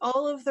words,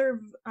 all of their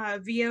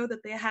VO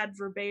that they had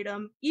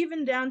verbatim,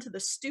 even down to the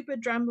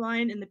stupid drum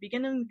line in the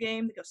beginning of the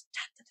game that goes.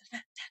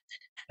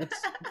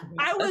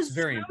 I was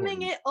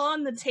drumming it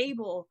on the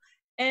table,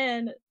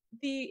 and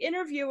the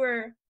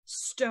interviewer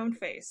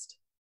stone-faced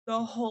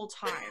the whole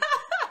time.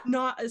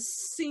 Not a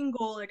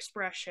single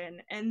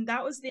expression, and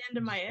that was the end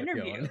of my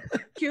interview.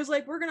 He was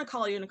like, we're gonna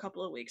call you in a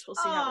couple of weeks, we'll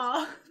see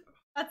how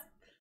this.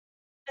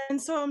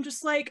 And so I'm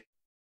just like,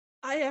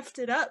 I effed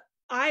it up,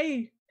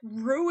 I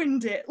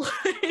ruined it.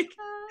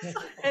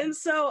 And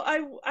so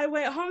I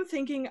went home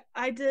thinking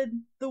I did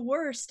the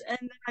worst, and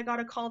then I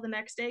got a call the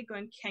next day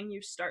going, can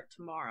you start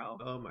tomorrow?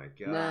 Oh my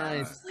god.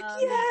 Nice.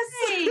 Like,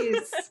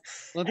 yes.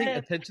 Well, I think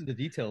attention to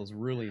detail is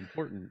really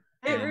important.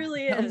 It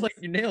really is. Sounds like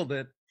you nailed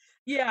it.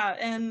 Yeah,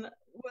 and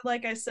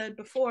like I said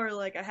before,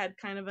 like I had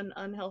kind of an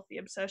unhealthy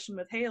obsession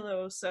with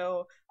Halo,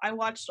 so I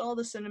watched all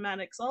the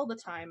cinematics all the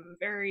time. I'm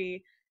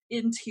very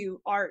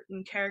into art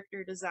and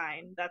character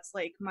design. That's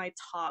like my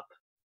top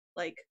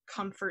like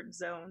comfort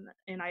zone,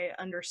 and I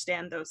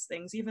understand those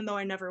things even though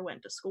I never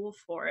went to school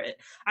for it.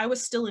 I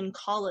was still in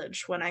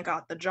college when I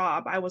got the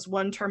job. I was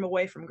 1 term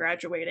away from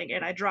graduating,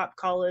 and I dropped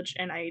college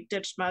and I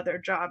ditched my other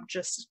job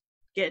just to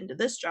get into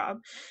this job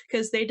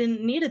because they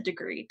didn't need a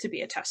degree to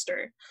be a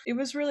tester. It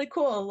was really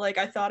cool. Like,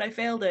 I thought I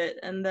failed it,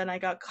 and then I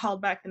got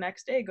called back the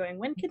next day going,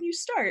 when can you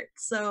start?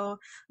 So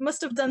I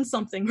must have done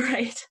something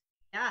right.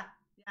 Yeah,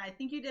 I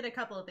think you did a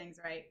couple of things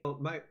right. Well,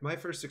 my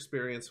first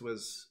experience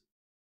was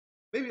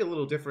maybe a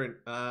little different.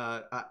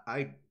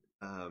 I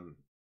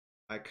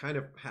kind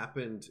of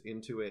happened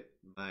into it.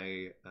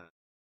 My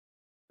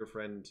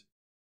friend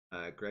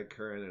Greg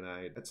Curran and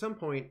I, at some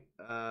point,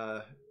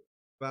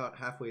 about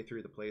halfway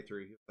through the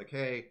playthrough, he was like,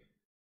 "Hey,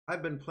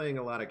 I've been playing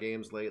a lot of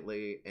games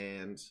lately,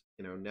 and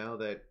now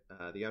that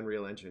the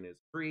Unreal Engine is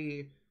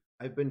free,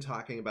 I've been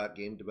talking about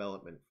game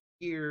development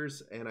for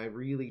years, and I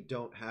really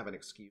don't have an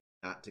excuse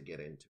not to get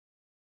into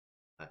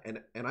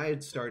it." And I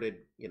had started,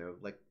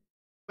 like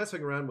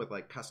messing around with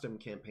like custom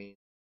campaigns,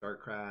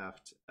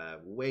 StarCraft,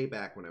 way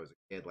back when I was a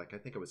kid. Like I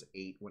think I was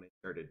 8 when I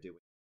started doing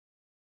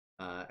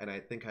it. And I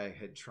think I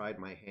had tried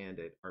my hand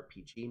at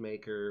RPG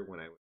Maker when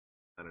I was,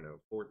 I don't know,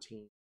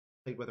 14.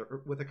 Played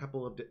with a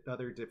couple of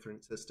other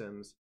different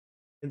systems.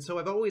 And so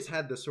I've always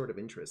had this sort of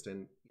interest.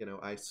 And,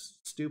 I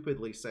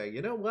stupidly say,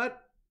 you know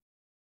what?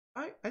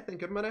 I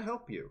think I'm going to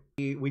help you.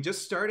 We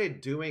just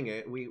started doing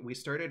it. We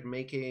started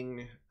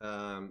making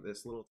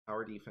this little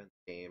tower defense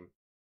game.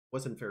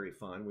 Wasn't very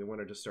fun. We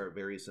wanted to start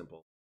very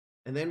simple.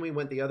 And then we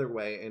went the other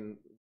way and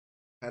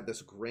had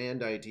this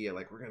grand idea,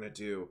 like we're going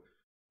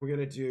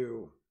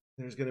to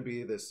there's going to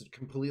be this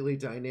completely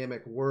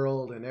dynamic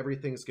world and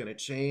everything's going to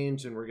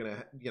change and we're going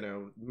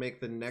to,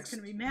 make the next...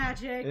 It's going to be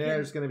magic. Yeah,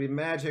 there's going to be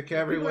magic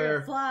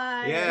everywhere.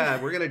 Fly.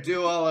 Yeah, we're going to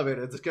do all of it.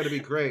 It's going to be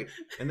great.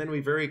 And then we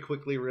very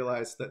quickly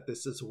realized that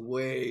this is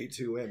way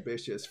too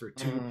ambitious for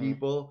 2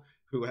 people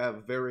who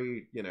have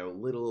very,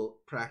 little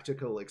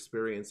practical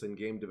experience in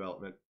game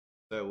development.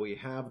 So we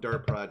halved our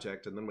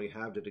project and then we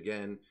halved it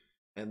again.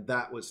 And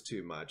that was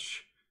too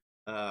much.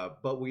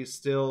 But we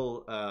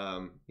still,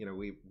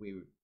 we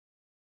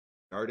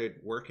started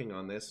working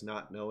on this,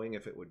 not knowing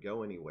if it would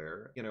go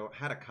anywhere.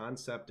 Had a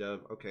concept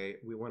of, okay,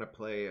 we want to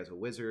play as a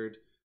wizard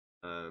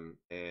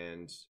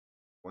and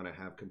want to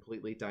have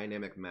completely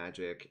dynamic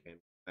magic and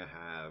want to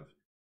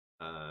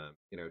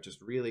have, just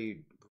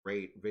really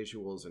great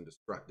visuals and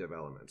destructive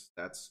elements.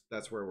 That's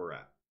where we're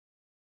at.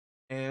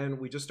 And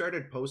we just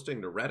started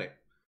posting to Reddit,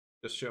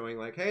 just showing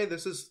like, hey,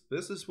 this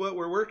is what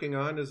we're working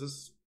on. Does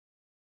this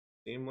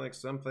seem like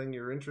something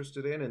you're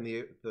interested in? And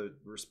the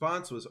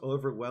response was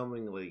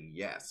overwhelmingly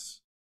yes.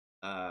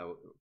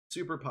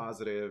 Super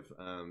positive.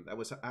 That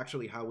was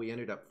actually how we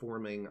ended up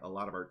forming a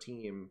lot of our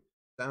team.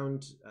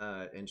 Sound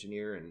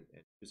engineer and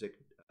music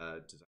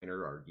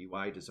designer, our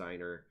UI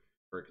designer,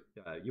 or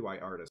UI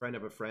artist. Friend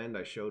of a friend,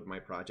 I showed my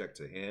project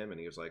to him and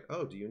he was like,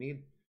 oh, do you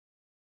need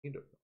an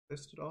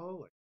artist at all?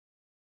 Like,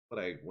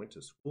 what I went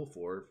to school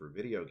for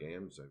video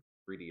games, a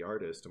 3D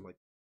artist. I'm like,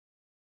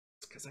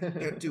 because I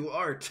can't do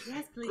art.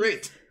 Yes, please.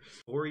 Great.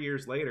 4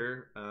 years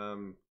later,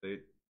 I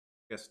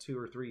guess 2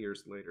 or 3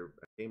 years later,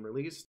 a game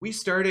released. We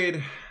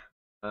started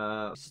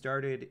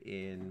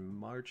in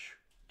March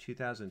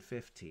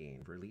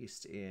 2015,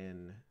 released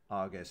in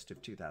August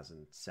of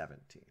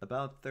 2017.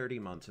 About 30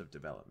 months of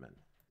development.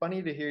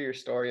 Funny to hear your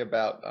story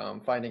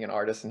about finding an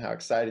artist and how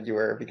excited you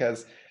were,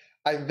 because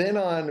I've been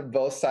on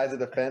both sides of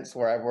the fence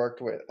where I've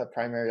worked with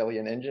primarily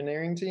an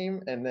engineering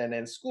team, and then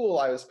in school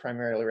I was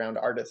primarily around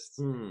artists.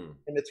 And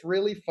it's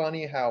really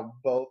funny how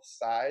both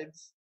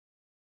sides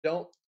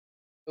don't,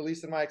 at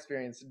least in my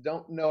experience,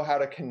 don't know how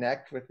to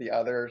connect with the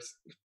other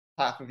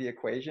half of the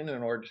equation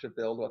in order to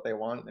build what they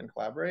want and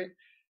collaborate.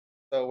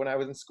 So when I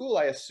was in school,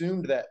 I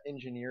assumed that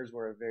engineers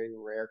were a very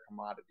rare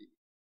commodity.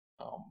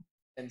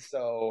 And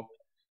so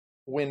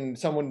when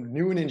someone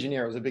knew an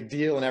engineer, it was a big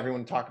deal, and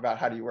everyone talked about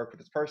how do you work with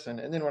this person.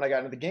 And then when I got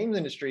into the games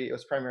industry, it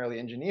was primarily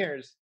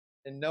engineers,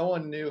 and no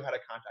one knew how to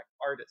contact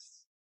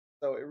artists.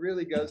 So it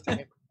really goes to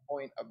the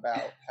point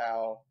about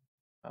how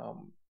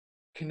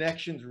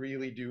connections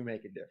really do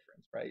make a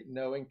difference, right?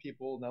 Knowing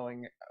people,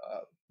 knowing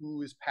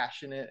who is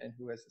passionate and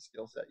who has the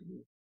skill set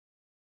you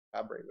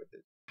collaborate with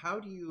it. How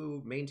do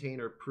you maintain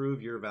or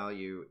prove your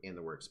value in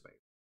the workspace?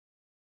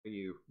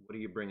 What do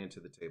you bring into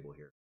the table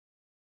here?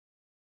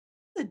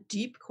 A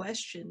deep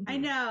question. I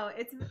know.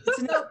 It's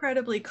an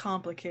incredibly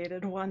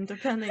complicated one,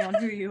 depending on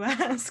who you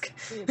ask.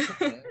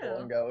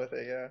 We'll go with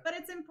it, yeah. But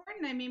it's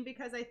important,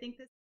 because I think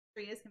this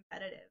industry is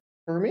competitive.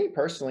 For me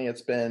personally,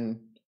 it's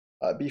been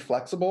be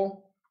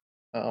flexible.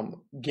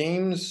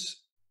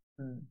 Games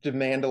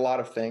demand a lot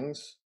of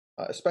things,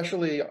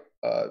 especially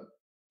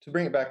to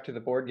bring it back to the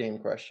board game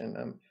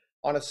question.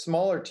 On a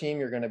smaller team,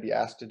 you're going to be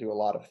asked to do a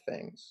lot of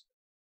things.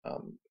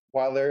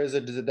 While there is a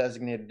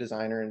designated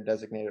designer and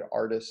designated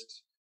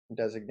artist,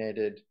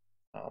 designated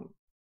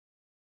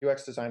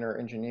UX designer or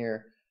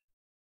engineer,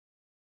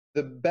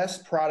 the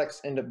best products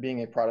end up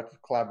being a product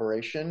of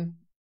collaboration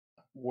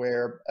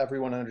where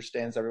everyone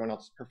understands everyone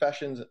else's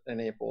professions and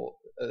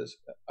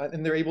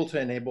they're able to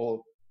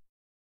enable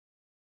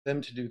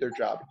them to do their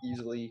job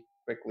easily,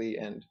 quickly,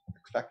 and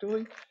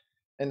effectively.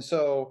 And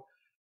so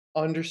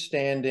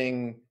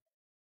understanding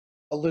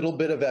a little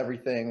bit of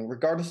everything,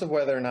 regardless of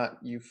whether or not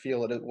you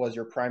feel it was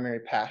your primary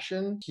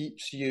passion,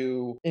 keeps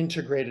you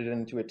integrated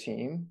into a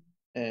team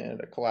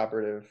and a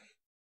collaborative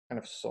kind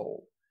of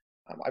soul.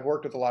 I've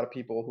worked with a lot of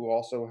people who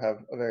also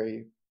have a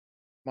very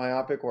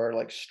myopic or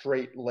like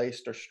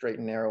straight-laced or straight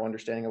and narrow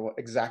understanding of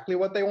exactly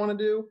what they want to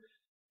do.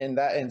 And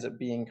that ends up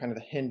being kind of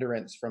the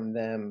hindrance from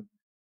them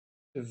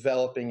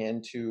developing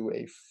into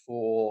a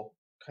full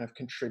kind of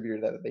contributor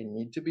that they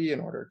need to be in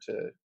order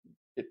to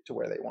get to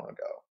where they want to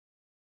go.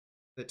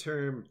 The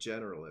term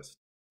generalist,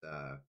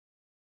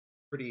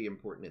 pretty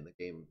important in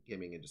the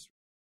gaming industry.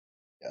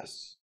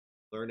 Yes.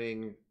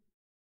 Learning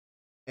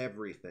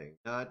everything,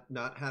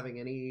 not having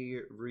any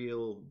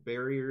real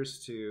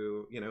barriers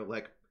to,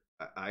 like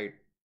I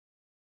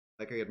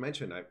had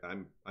mentioned,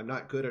 I'm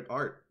not good at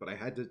art, but I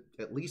had to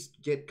at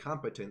least get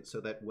competent so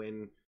that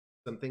when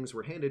some things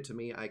were handed to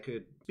me, I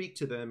could speak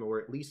to them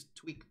or at least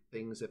tweak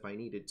things if I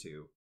needed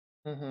to.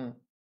 Mm-hmm.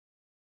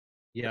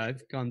 Yeah,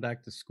 I've gone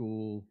back to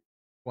school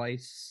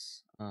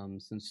twice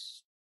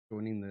since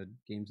joining the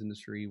games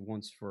industry,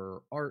 once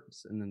for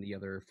arts and then the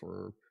other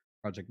for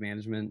project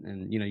management.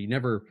 And, you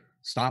never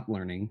stop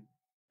learning.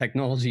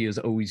 Technology is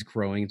always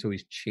growing. It's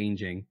always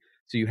changing.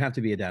 So you have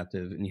to be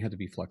adaptive and you have to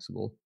be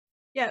flexible.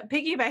 Yeah,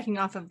 piggybacking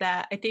off of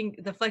that, I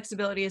think the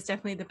flexibility is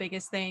definitely the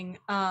biggest thing.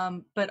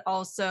 But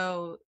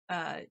also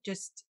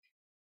just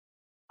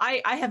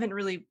I haven't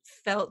really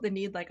felt the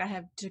need like I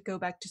have to go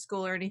back to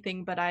school or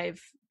anything, but I've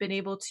been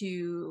able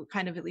to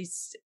kind of at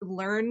least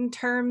learn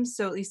terms.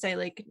 So at least I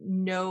like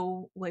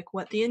know like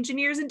what the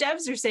engineers and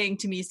devs are saying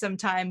to me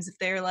sometimes if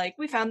they're like,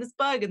 we found this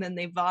bug, and then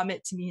they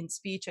vomit to me in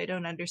speech I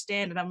don't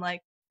understand. And I'm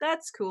like,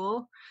 that's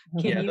cool.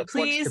 Can you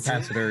please?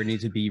 Flux capacitor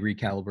needs to be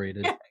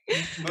recalibrated.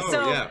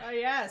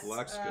 Yes.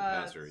 Flux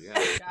capacitor.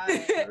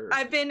 Yeah. Sure.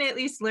 I've been at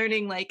least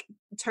learning like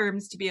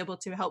terms to be able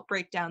to help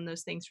break down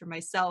those things for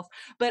myself,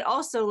 but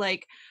also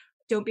like,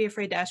 don't be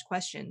afraid to ask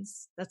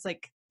questions. That's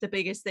like the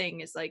biggest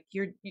thing is like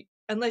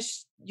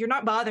unless you're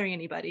not bothering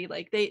anybody,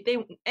 like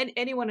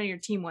anyone on your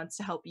team wants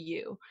to help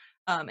you.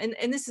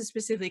 And this is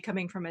specifically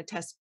coming from a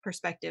test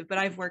perspective, but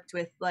I've worked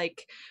with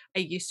like, I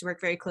used to work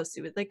very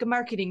closely with like a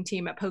marketing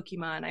team at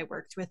Pokemon. I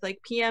worked with like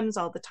PMs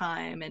all the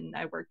time, and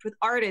I worked with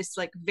artists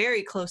like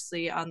very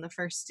closely on the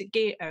first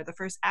game or the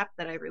first app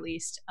that I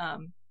released.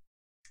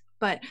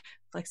 But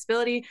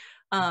flexibility,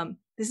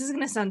 this is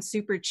going to sound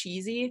super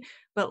cheesy,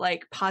 but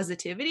like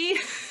positivity,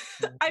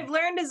 I've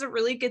learned is a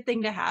really good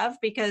thing to have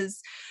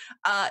because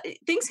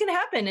things can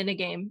happen in a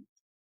game.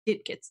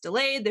 It gets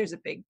delayed. There's a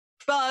big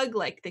bug,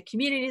 like the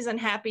community is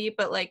unhappy,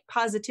 but like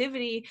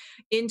positivity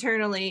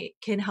internally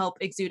can help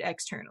exude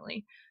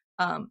externally.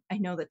 I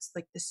know that's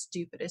like the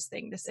stupidest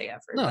thing to say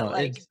ever. No, but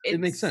like it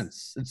makes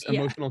sense. It's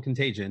emotional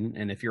contagion,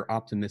 and if you're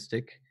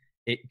optimistic,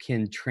 it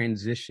can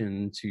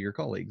transition to your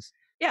colleagues.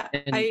 Yeah,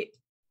 the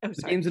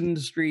games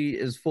industry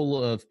is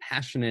full of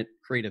passionate,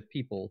 creative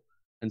people,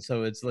 and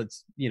so it's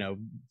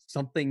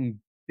something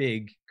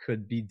big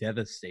could be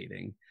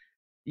devastating.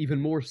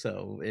 Even more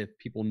so if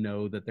people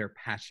know that their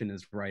passion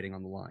is riding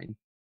on the line.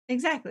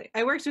 Exactly.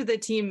 I worked with a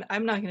team,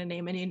 I'm not going to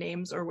name any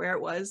names or where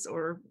it was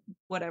or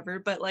whatever,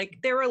 but like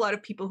there were a lot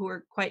of people who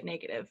were quite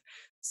negative.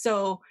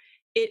 So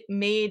it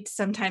made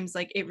sometimes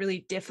like it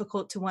really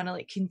difficult to want to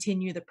like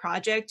continue the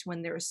project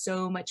when there was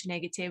so much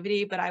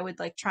negativity, but I would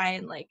like try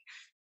and like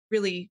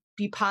really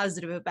be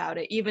positive about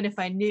it, even if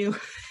I knew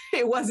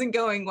it wasn't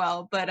going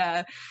well.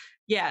 But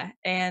yeah,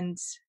 and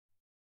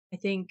I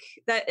think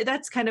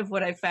that's kind of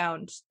what I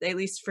found, at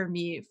least for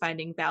me,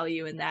 finding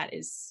value in that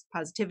is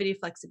positivity,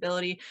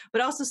 flexibility, but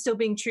also still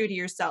being true to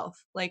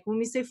yourself. Like when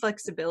we say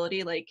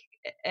flexibility, like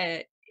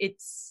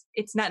it's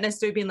not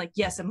necessarily being like,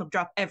 yes, I'm gonna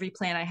drop every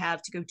plan I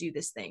have to go do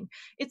this thing.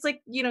 It's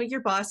like, your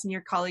boss and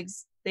your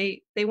colleagues,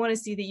 they want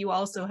to see that you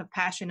also have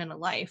passion in a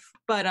life.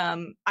 But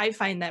I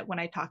find that when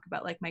I talk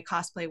about like my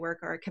cosplay work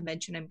or a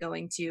convention I'm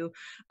going to,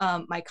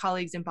 my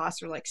colleagues and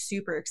boss are like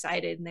super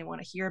excited and they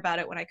want to hear about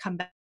it when I come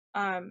back.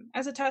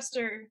 As a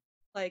tester,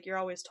 like you're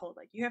always told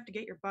like you have to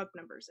get your bug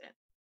numbers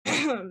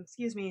in.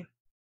 Excuse me.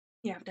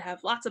 You have to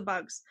have lots of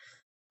bugs.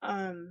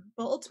 But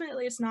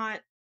ultimately it's not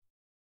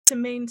to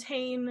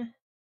maintain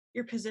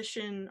your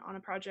position on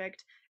a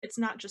project. It's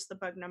not just the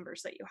bug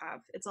numbers that you have.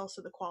 It's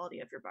also the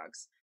quality of your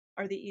bugs.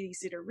 Are they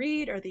easy to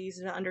read? Are they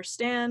easy to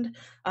understand?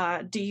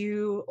 Do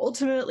you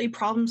ultimately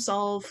problem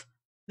solve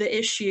the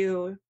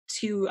issue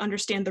to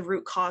understand the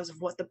root cause of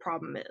what the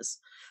problem is?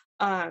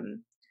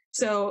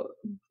 So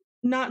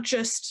not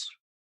just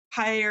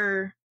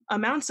higher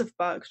amounts of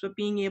bugs, but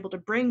being able to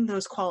bring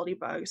those quality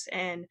bugs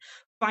and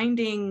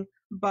finding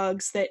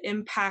bugs that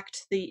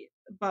impact the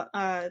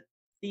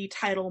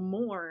title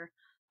more.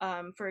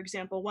 For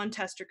example, one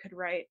tester could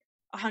write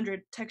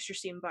 100 texture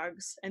seam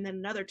bugs, and then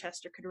another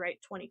tester could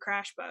write 20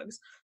 crash bugs.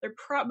 They're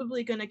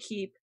probably going to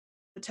keep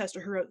the tester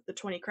who wrote the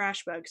 20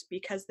 crash bugs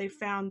because they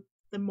found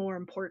the more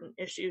important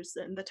issues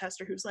than the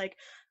tester who's like,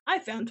 I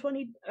found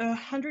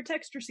 100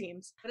 texture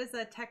seams. What is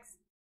a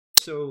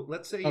So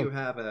let's say you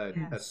have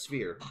a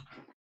sphere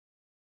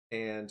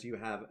and you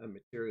have a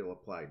material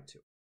applied to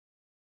it.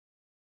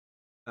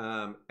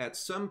 At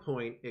some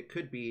point, it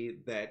could be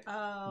that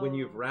when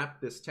you've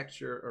wrapped this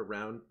texture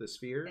around the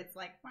sphere, it's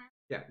like,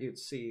 yeah, you'd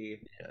see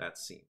that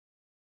seam.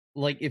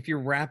 Like if you're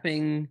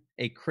wrapping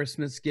a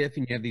Christmas gift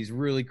and you have these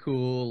really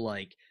cool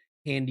like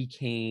candy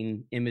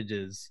cane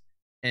images,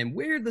 and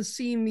where the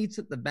seam meets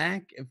at the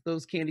back, if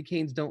those candy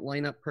canes don't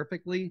line up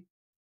perfectly,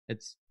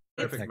 it's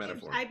perfect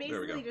metaphor. I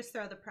basically just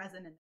throw the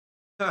present in.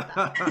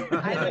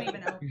 I don't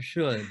even know. You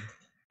should.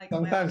 Like,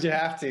 sometimes you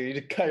have to. You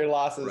just cut your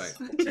losses. Right.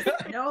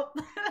 Nope.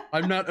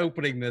 I'm not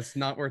opening this.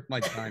 Not worth my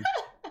time.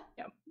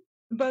 Yeah.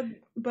 But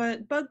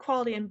bug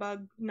quality and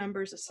bug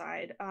numbers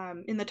aside,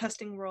 in the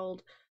testing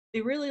world,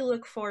 they really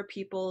look for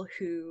people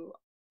who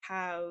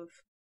have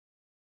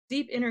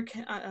deep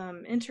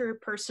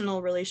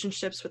interpersonal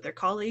relationships with their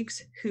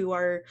colleagues, who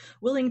are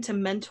willing to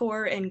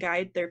mentor and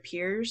guide their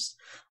peers,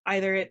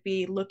 either it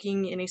be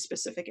looking in a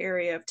specific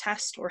area of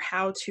test or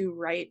how to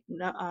write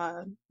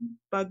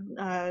bug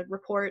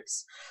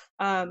reports.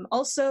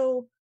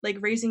 Also, like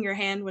raising your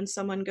hand when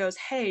someone goes,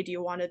 hey, do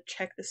you want to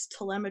check this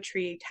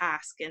telemetry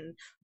task? And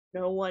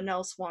no one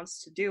else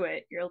wants to do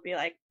it. You'll be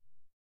like,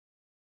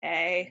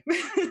 hey,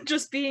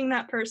 just being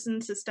that person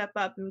to step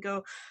up and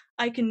go,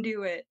 I can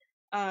do it.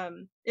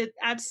 It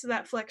adds to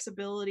that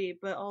flexibility,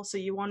 but also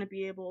you want to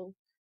be able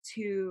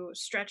to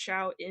stretch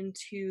out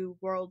into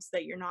worlds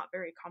that you're not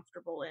very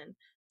comfortable in.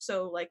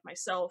 So like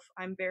myself,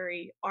 I'm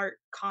very art,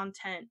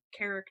 content,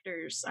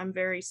 characters. I'm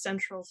very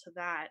central to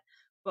that,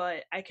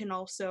 but I can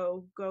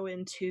also go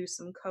into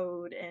some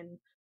code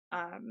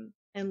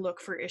and look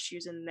for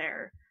issues in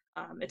there.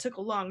 It took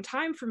a long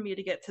time for me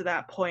to get to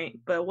that point,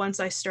 but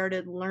once I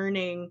started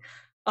learning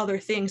other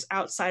things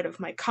outside of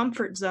my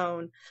comfort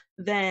zone,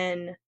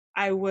 then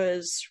I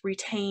was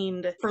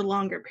retained for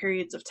longer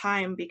periods of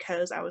time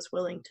because I was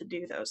willing to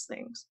do those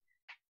things.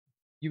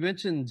 You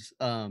mentioned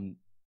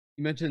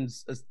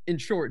in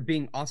short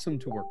being awesome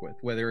to work with,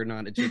 whether or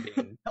not it's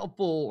being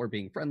helpful or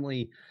being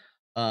friendly.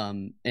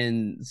 And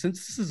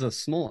since this is a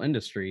small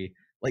industry,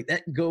 like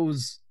that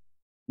goes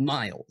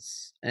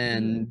miles,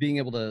 and being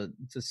able to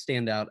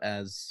stand out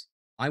as,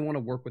 I want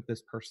to work with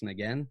this person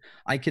again.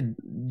 I could,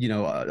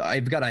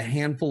 I've got a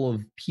handful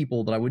of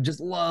people that I would just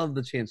love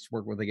the chance to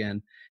work with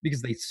again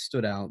because they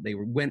stood out. They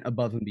went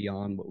above and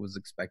beyond what was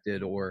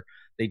expected, or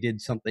they did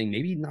something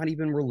maybe not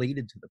even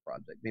related to the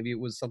project. Maybe it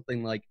was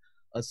something like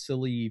a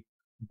silly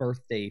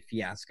birthday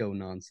fiasco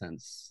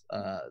nonsense.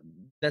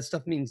 That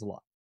stuff means a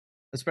lot,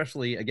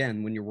 especially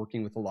again when you're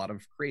working with a lot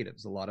of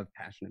creatives, a lot of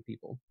passionate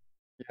people.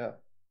 Yeah.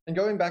 And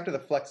going back to the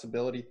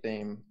flexibility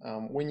theme,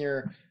 when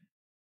you're,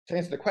 to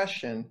answer the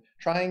question,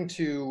 trying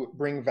to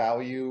bring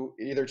value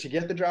either to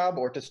get the job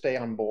or to stay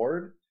on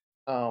board,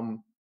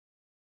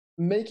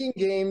 making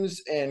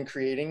games and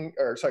creating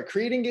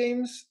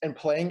games and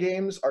playing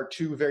games are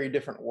two very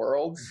different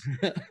worlds.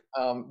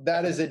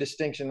 That is a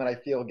distinction that I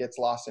feel gets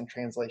lost in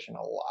translation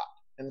a lot.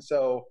 And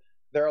so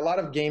there are a lot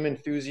of game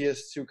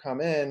enthusiasts who come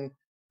in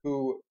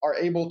who are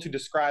able to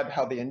describe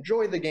how they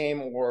enjoy the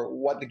game or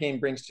what the game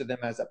brings to them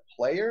as a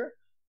player.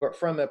 But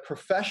from a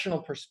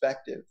professional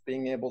perspective,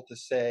 being able to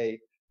say,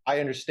 I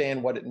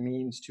understand what it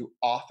means to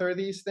author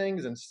these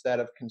things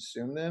instead of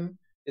consume them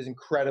is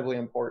incredibly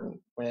important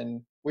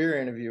when we're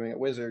interviewing at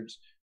Wizards,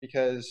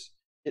 because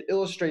it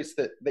illustrates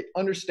that they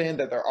understand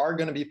that there are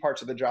going to be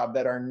parts of the job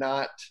that are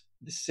not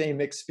the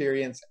same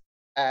experience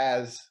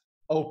as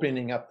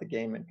opening up the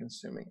game and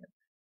consuming it.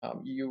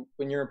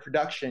 When you're in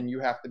production, you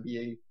have to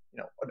be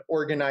an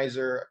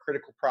organizer, a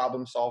critical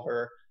problem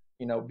solver,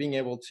 being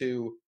able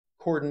to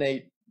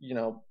coordinate,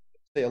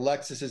 say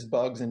Alexis's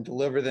bugs and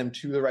deliver them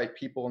to the right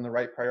people and the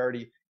right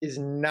priority is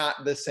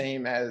not the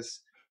same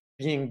as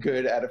being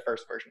good at a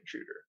first-person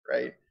shooter,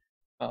 right?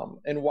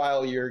 And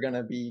while you're going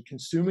to be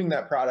consuming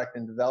that product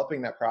and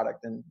developing that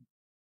product, and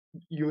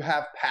you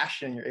have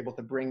passion, you're able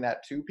to bring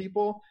that to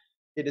people,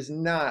 it's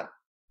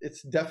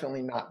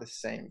definitely not the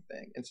same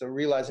thing. And so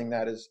realizing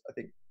that is, I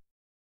think,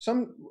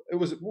 it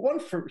was one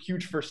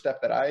huge first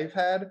step that I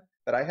had.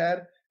 And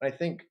I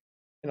think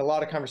in a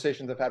lot of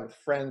conversations I've had with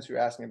friends who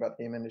ask me about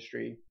the game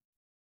industry,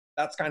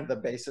 that's kind of the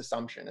base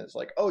assumption is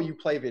like, oh, you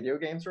play video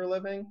games for a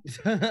living?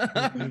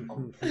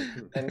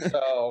 And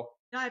so...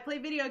 No, I play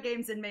video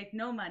games and make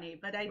no money,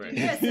 but I do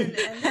this, and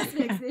this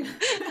makes me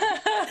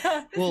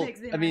makes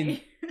me money. I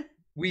mean,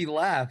 we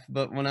laugh,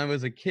 but when I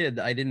was a kid,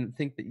 I didn't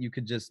think that you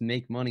could just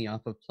make money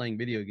off of playing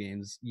video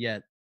games,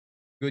 yet,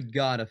 good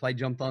God, if I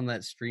jumped on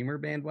that streamer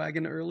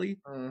bandwagon early...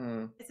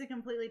 It's a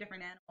completely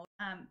different animal.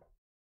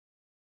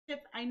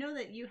 Chip, I know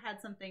that you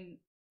had something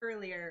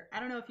earlier.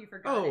 I don't know if you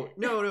forgot it.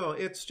 No.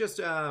 It's just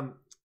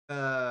the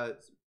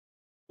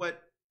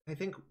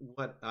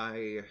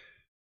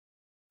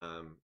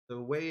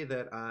way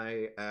that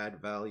I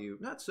add value,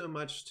 not so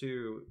much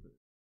to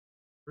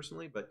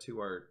personally, but to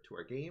our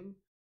game,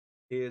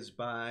 is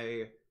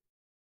by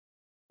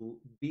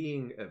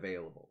being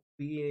available,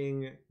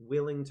 being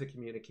willing to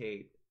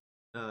communicate,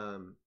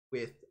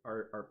 with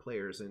our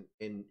players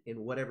in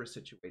whatever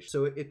situation.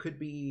 So it could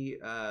be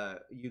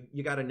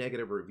you got a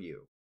negative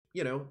review.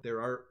 You know,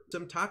 there are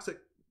some toxic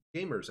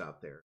gamers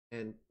out there,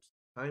 and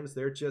sometimes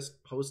they're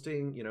just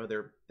posting, you know,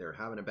 they're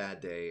having a bad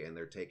day and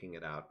they're taking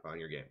it out on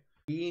your game.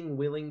 Being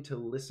willing to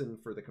listen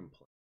for the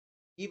complaint,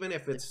 even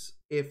if it's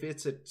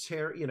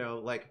a you know,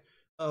 like,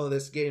 oh,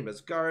 this game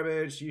is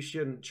garbage, you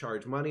shouldn't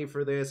charge money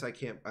for this,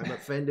 I'm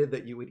offended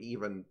that you would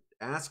even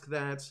ask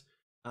that.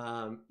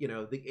 You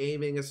know, the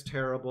aiming is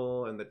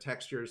terrible and the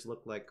textures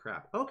look like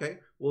crap. Okay,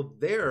 well,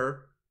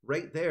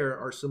 right there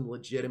are some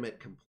legitimate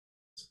complaints.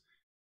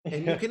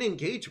 And you can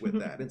engage with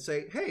that and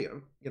say, hey,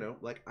 you know,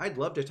 like, I'd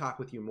love to talk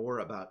with you more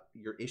about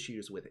your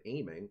issues with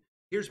aiming.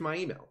 Here's my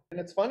email. And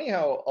it's funny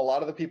how a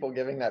lot of the people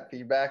giving that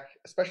feedback,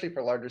 especially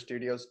for larger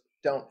studios,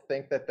 don't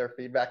think that their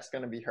feedback's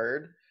going to be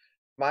heard.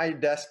 My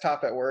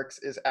desktop at Works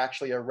is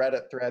actually a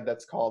Reddit thread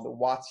that's called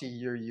WotC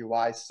Your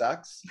UI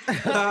Sucks.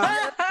 Is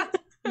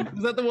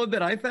that the one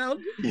that I found?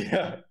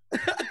 Yeah.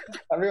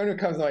 Everyone who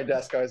comes to my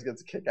desk always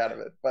gets a kick out of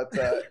it. But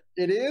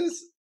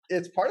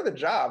it's part of the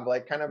job,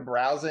 like kind of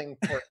browsing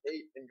for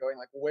hate and going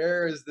like,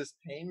 where is this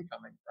pain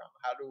coming from?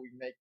 How do we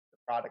make the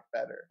product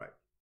better? Right.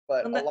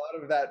 But a lot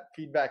of that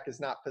feedback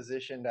is not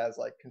positioned as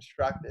like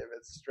constructive.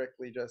 It's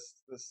strictly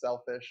just the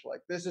selfish,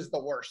 like, this is the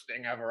worst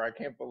thing ever. I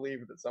can't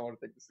believe that someone would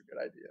think this is a good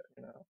idea,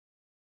 you know?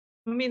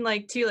 I mean,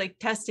 like, too, like,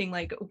 testing,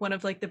 like, one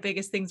of, like, the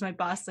biggest things my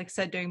boss, like,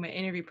 said during my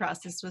interview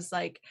process was,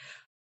 like,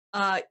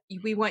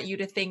 we want you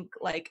to think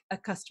like a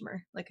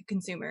customer, like a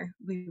consumer.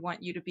 We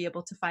want you to be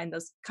able to find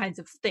those kinds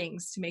of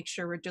things to make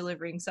sure we're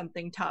delivering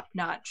something top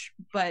notch.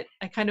 But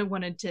I kind of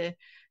wanted to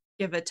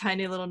give a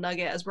tiny little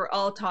nugget as we're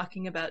all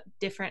talking about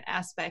different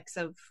aspects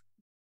of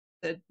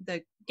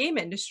the game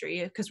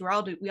industry, because we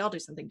all do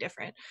something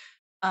different.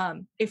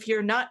 If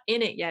you're not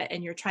in it yet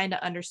and you're trying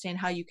to understand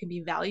how you can be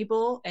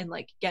valuable and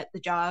like get the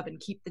job and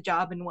keep the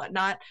job and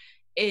whatnot,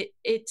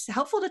 it's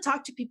helpful to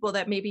talk to people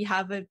that maybe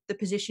have the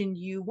position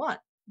you want.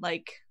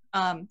 Like,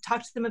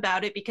 talk to them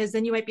about it, because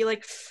then you might be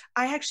like,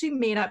 I actually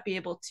may not be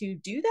able to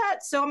do that,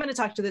 so I'm going to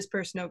talk to this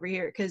person over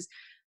here. Because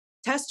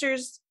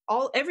testers,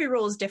 every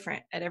role is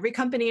different at every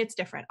company. It's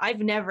different. I've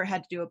never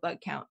had to do a bug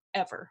count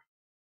ever.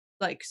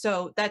 Like,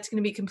 so that's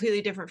going to be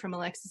completely different from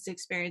Alexis'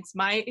 experience.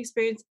 My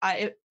experience,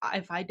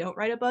 if I don't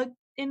write a bug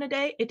in a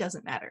day, it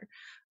doesn't matter.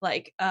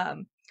 Like,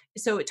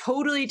 so it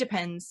totally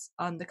depends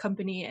on the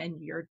company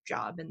and your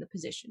job and the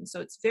position.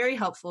 So it's very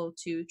helpful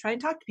to try and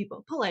talk to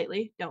people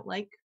politely. Don't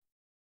like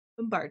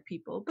bombard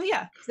people, but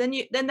yeah, then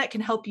that can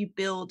help you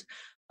build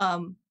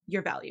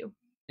your value.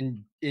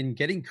 And in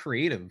getting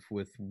creative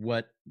with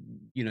what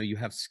you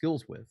have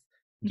skills with.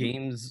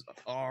 Games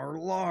are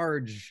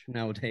large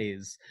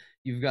nowadays.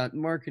 You've got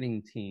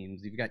marketing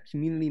teams, you've got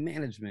community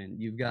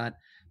management, you've got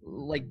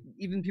like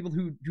even people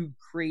who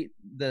create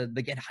the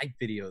get hype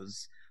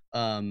videos.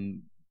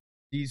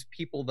 These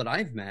people that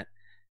I've met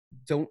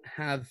don't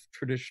have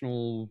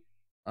traditional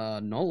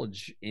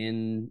knowledge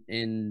in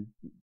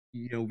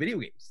video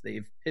games.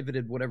 They've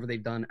pivoted whatever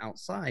they've done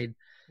outside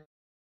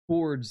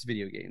towards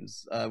video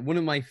games. One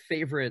of my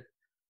favorite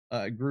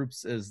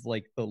groups is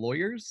like the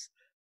lawyers,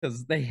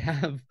 because they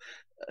have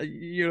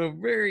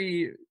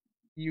very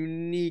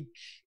unique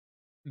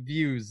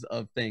views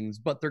of things,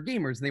 but they're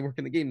gamers and they work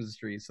in the game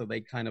industry, so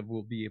they kind of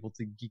will be able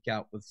to geek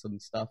out with some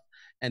stuff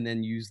and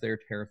then use their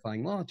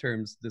terrifying law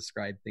terms to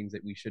describe things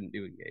that we shouldn't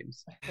do in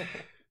games.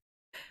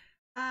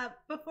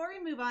 Before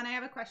we move on, I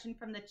have a question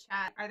from the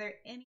chat. Are there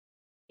any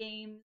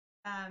games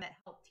that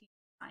help teach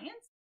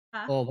science?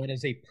 Oh, that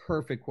is a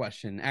perfect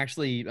question.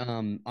 Actually,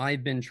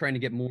 I've been trying to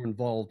get more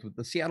involved with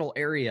the Seattle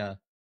area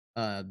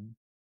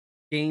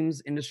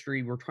games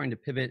industry. We're trying to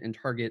pivot and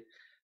target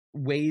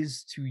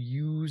ways to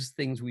use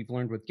things we've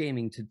learned with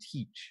gaming to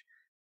teach.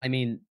 I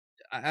mean,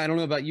 I don't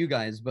know about you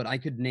guys, but I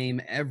could name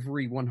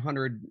every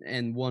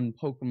 101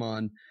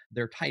 Pokemon,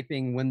 their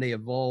typing, when they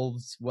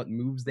evolved, what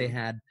moves they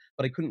had,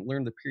 but I couldn't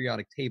learn the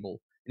periodic table.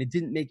 And it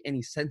didn't make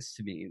any sense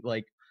to me,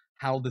 like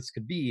how this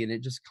could be. And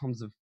it just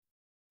comes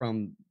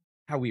from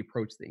how we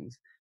approach things.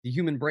 The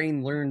human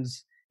brain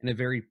learns in a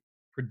very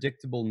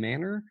predictable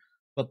manner,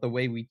 but the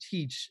way we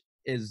teach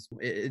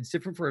it's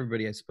different for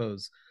everybody, I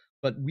suppose.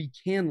 But we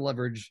can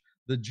leverage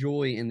the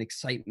joy and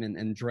excitement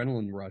and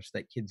adrenaline rush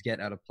that kids get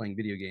out of playing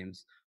video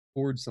games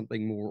towards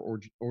something more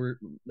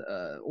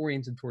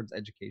oriented towards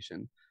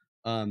education.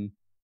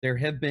 There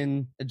have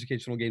been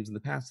educational games in the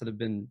past that have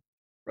been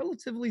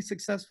relatively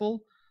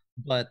successful,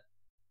 but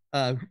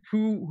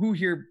who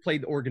here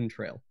played Oregon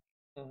Trail?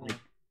 Like,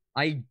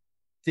 I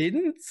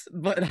didn't,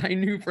 but I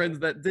knew friends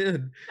that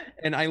did,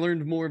 and I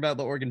learned more about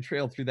the Oregon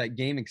Trail through that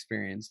game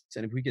experience.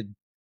 And if we could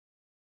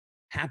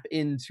tap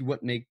into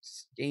what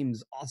makes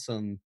games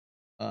awesome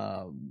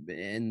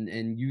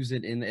and use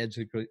it in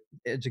the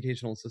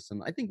educational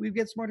system, I think we'd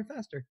get smarter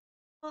faster.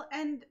 Well,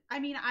 and I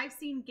mean, I've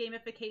seen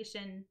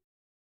gamification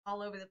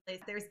all over the place.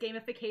 There's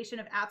gamification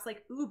of apps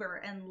like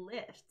Uber and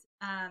Lyft.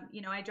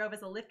 I drove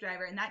as a Lyft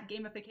driver, and that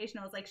gamification,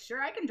 I was like,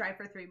 sure, I can drive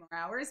for 3 more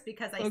hours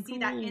because I see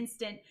that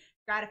instant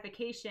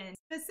gratification.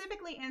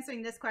 Specifically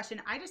answering this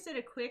question, I just did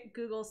a quick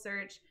Google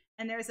search,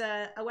 And there's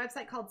a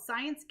website called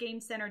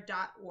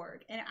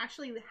sciencegamecenter.org, and it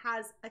actually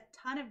has a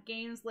ton of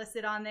games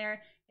listed on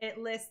there. It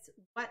lists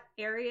what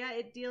area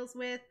it deals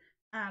with,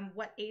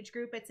 what age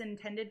group it's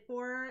intended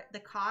for,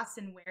 the cost,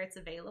 and where it's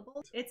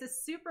available. It's a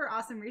super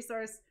awesome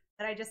resource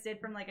that I just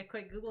did from like a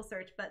quick Google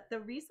search, but the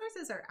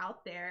resources are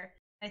out there.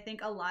 I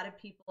think a lot of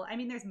people, I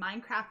mean, there's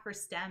Minecraft for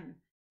STEM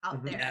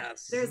out there.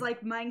 Yes. There's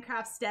like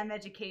Minecraft STEM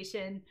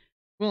education.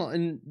 Well,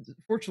 and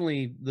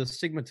fortunately, the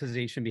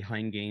stigmatization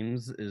behind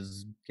games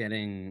is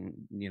getting,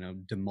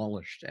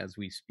 demolished as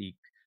we speak.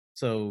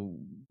 So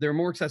they're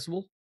more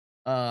accessible.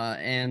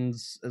 And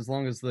as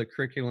long as the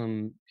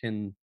curriculum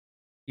can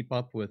keep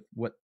up with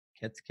what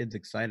gets kids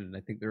excited, I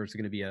think there's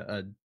going to be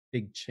a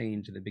big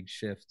change and a big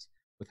shift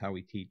with how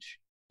we teach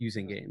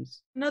using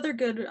games. Another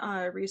good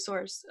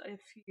resource,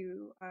 if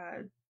you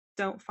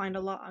don't find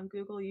a lot on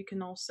Google, you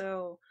can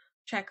also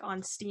check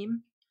on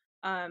Steam.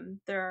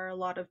 There are a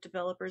lot of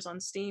developers on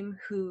Steam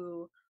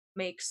who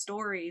make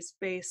stories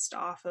based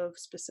off of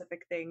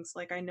specific things.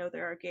 Like, I know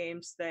there are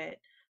games that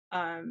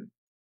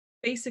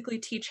basically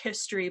teach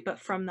history, but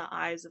from the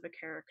eyes of a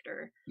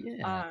character.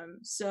 Yeah.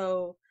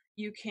 So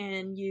you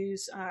can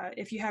use,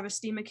 if you have a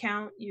Steam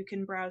account, you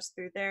can browse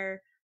through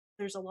there.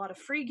 There's a lot of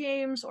free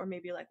games, or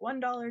maybe like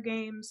 $1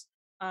 games.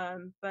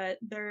 But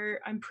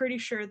I'm pretty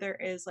sure there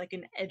is like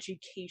an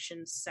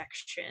education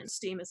section.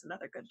 Steam is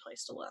another good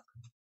place to look.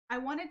 I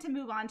wanted to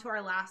move on to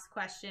our last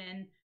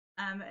question,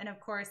 and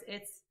of course,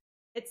 it's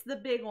the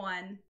big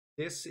one.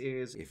 This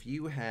is, if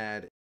you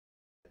had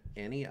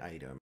any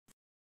item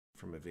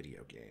from a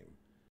video game,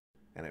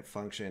 and it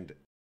functioned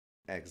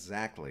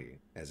exactly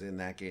as in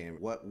that game,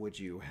 what would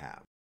you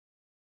have?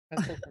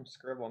 Pencil from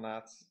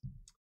Scribblenauts.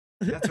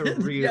 That's a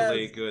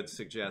really Yes. good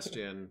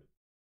suggestion.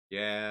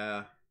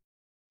 Yeah.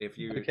 If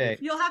you Okay.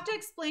 You'll have to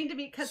explain to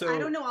me, because I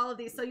don't know all of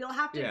these, so you'll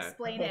have to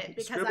explain it,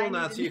 because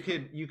Scribblenauts,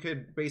 you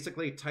could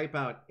basically type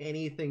out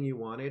anything you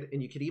wanted,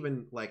 and you could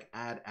even like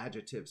add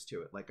adjectives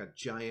to it, like a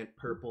giant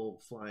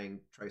purple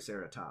flying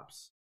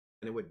triceratops,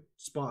 and it would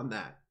spawn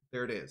that.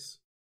 There it is.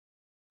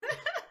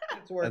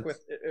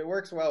 It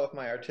works well with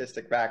my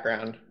artistic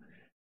background.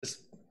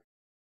 This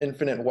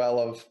infinite well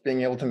of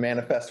being able to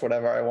manifest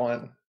whatever I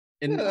want.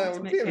 And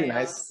it'd be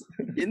nice.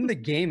 In the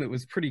game, it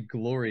was pretty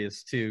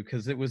glorious too,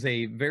 because it was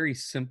a very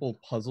simple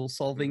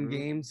puzzle-solving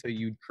game. So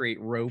you'd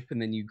create rope,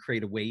 and then you'd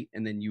create a weight,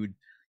 and then you would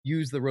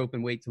use the rope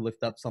and weight to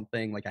lift up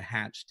something like a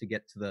hatch to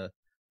get to the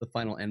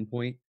final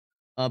endpoint.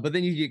 But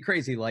then you get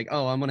crazy, like,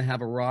 oh, I'm gonna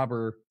have a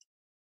robber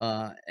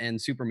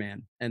and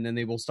Superman, and then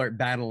they will start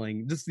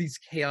battling. Just these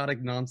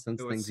chaotic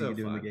nonsense things that you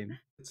do in the game.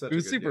 It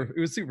was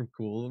super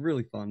cool,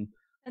 really fun.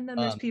 And then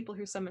there's people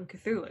who summon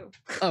Cthulhu.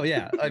 Oh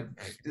yeah,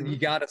 you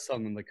gotta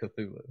summon the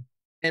Cthulhu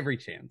every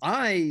chance.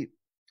 I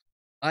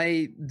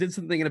did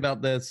some thinking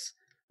about this,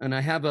 and I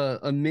have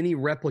a mini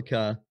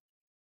replica.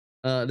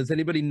 Does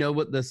anybody know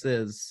what this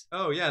is?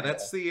 Oh yeah,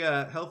 that's the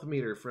health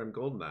meter from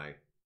GoldenEye.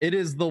 It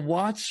is the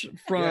watch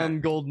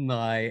from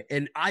GoldenEye,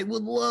 and I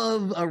would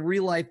love a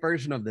real life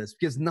version of this,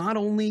 because not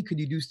only could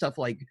you do stuff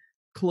like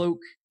cloak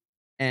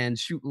and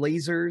shoot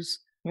lasers,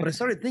 but I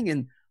started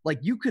thinking, like,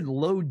 you could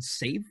load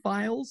save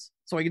files,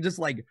 so I could just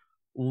like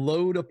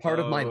load a part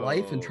of my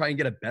life and try and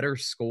get a better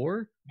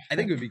score. I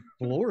think it would be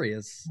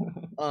glorious.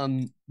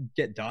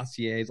 Get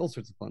dossiers, all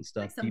sorts of fun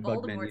stuff. Like some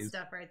debug Voldemort menus.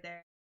 stuff right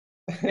there.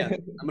 Yeah,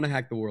 I'm gonna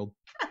hack the world.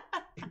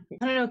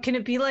 I don't know. Can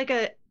it be like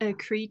a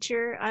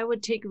creature? I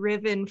would take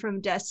Riven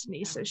from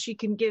Destiny, so she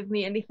can give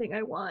me anything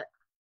I want.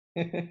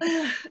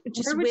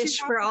 Just wish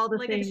for all the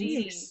like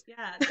things.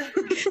 Yeah. I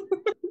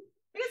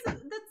guess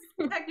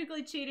that's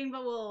technically cheating,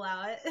 but we'll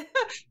allow it.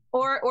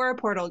 Or a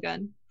portal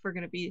gun, if we're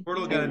gonna be.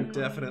 Portal gun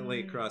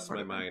definitely crossed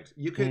my mind.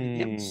 You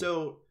could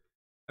so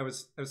I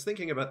was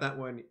thinking about that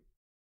one.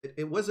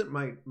 It wasn't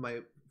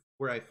my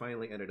where I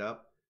finally ended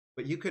up,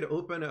 but you could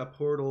open a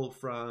portal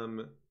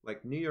from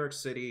like New York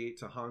City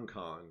to Hong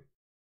Kong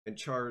and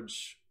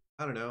charge,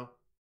 I don't know,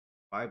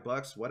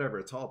 $5, whatever.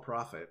 It's all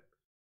profit.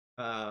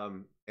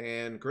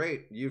 And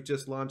great, you've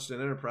just launched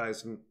an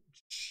enterprise and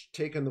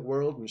taken the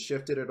world and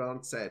shifted it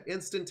on set.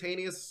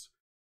 Instantaneous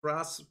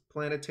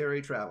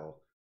cross-planetary travel.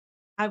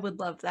 I would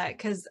love that,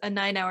 because a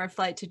 9-hour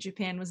flight to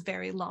Japan was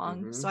very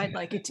long, so I'd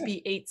like it to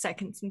be 8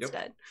 seconds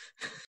instead.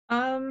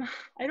 I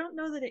don't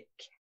know that it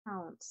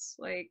counts.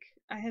 Like,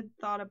 I had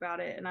thought about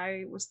it, and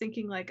I was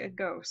thinking like a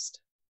ghost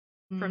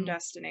from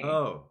Destiny.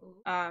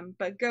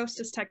 But Ghost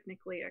is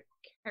technically a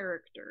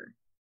character,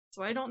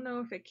 so I don't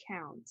know if it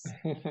counts.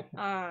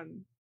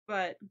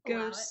 But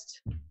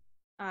Ghost,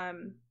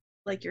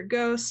 like your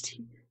Ghost,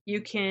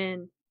 you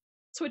can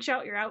switch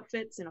out your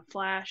outfits in a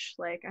flash.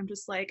 Like, I'm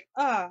just like,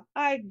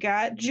 I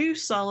got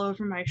juice all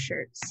over my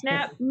shirt.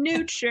 Snap,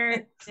 new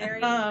shirt.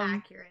 Very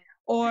accurate.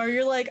 Or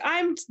you're like,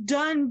 I'm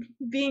done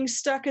being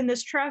stuck in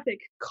this traffic.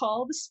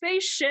 Call the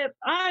spaceship.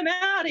 I'm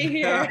out of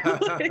here.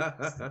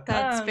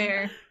 That's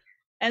fair.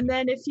 And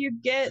then if you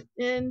get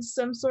in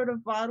some sort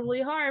of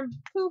bodily harm,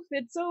 poof,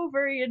 it's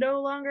over. You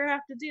no longer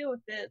have to deal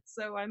with it.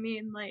 So, I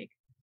mean, like,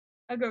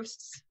 a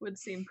ghost would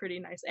seem pretty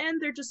nice. And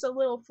they're just a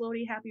little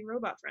floaty, happy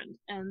robot friend.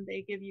 And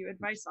they give you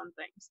advice on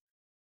things.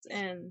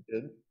 and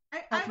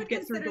I would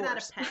consider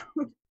that a pet.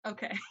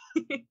 Okay.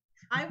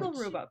 I will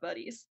robot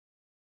buddies.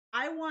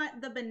 I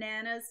want the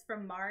bananas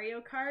from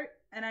Mario Kart,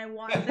 and I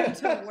want them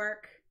to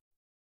work.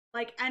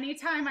 Like,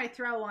 anytime I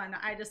throw one,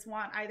 I just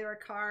want either a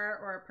car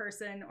or a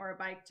person or a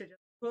bike to just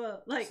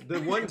like the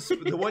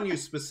one you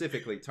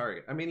specifically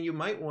target. I mean, you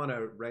might want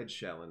a red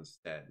shell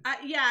instead.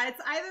 Yeah, it's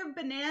either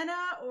banana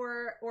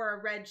or a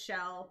red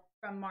shell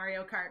from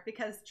Mario Kart,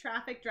 because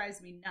traffic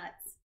drives me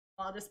nuts.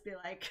 I'll just be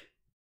like,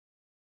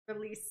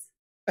 release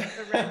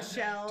the red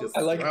shells.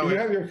 I like you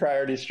have your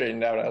priorities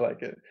straightened out. I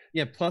like it.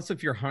 Yeah. Plus,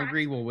 if you're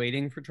hungry while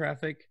waiting for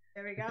traffic,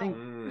 there we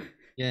go.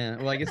 Yeah.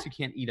 Well, I guess you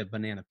can't eat a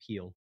banana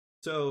peel.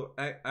 So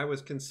I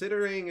was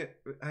considering.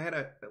 I had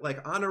a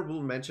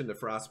honorable mention to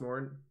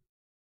Frostmourne.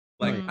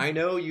 Like, I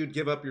know you'd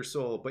give up your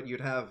soul, but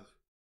you'd have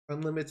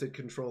unlimited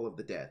control of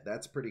the dead.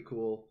 That's pretty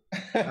cool.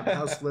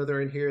 House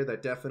Slytherin here,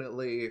 that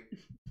definitely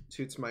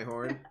toots my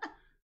horn.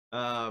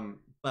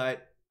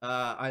 But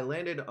I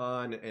landed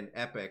on an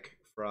epic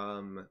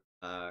from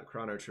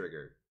Chrono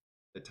Trigger,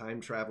 the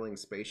time-traveling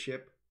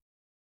spaceship.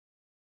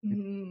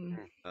 Being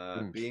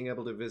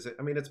able to visit.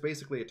 I mean, it's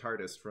basically a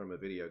TARDIS from a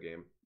video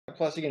game.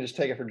 Plus, you can just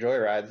take it for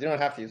joyrides. You don't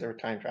have to use it for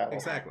time travel.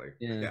 Exactly.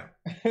 Yeah.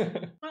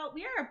 Well,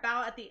 we are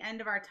about at the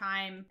end of our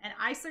time, and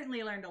I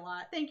certainly learned a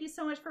lot. Thank you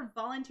so much for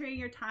volunteering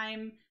your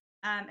time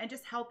and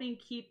just helping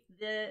keep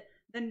the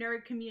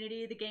nerd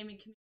community, the gaming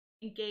community,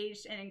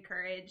 engaged and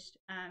encouraged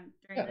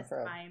during this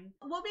time.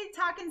 We'll be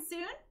talking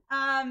soon,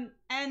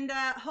 and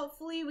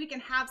hopefully we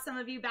can have some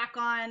of you back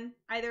on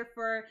either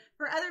for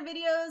other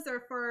videos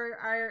or for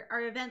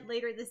our event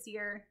later this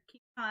year.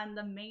 On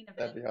the main event.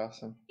 That'd be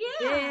awesome.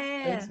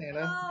 Yeah. Thanks,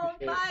 Hannah. Oh,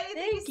 bye.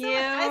 Thank you.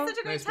 I had such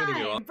a great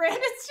time.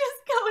 Brandon's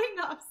just going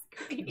off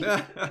screen.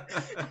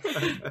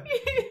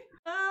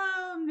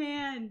 Oh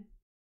man.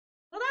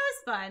 Well, that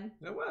was fun.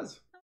 It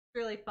was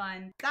really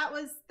fun. That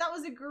was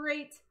a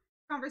great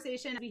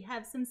conversation. We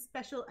have some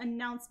special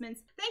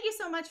announcements. Thank you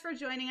so much for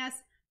joining us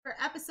for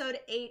episode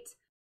 8.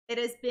 It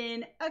has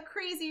been a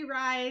crazy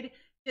ride,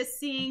 just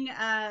seeing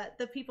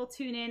the people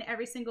tune in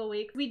every single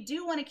week. We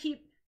do want to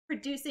keep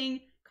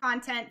producing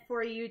content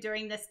for you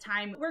during this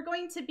time. We're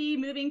going to be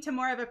moving to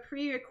more of a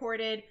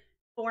pre-recorded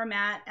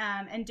format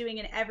and doing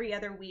it every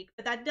other week.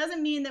 But that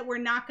doesn't mean that we're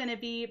not going to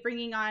be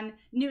bringing on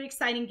new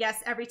exciting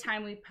guests every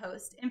time we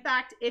post. In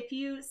fact, if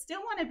you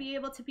still want to be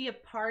able to be a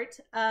part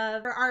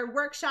of our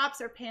workshops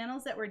or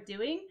panels that we're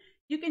doing,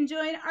 you can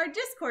join our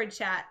Discord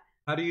chat.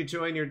 How do you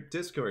join your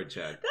Discord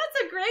chat?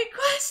 That's a great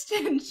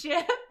question,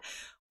 Chip.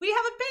 We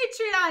have a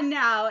Patreon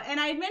now, and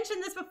I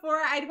mentioned this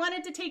before. I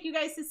wanted to take you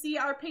guys to see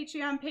our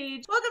Patreon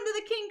page. Welcome to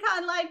the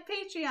KingCon Live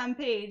Patreon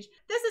page.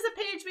 This is a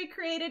page we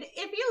created.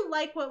 If you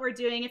like what we're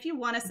doing, if you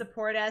want to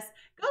support us,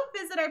 go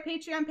visit our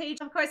Patreon page.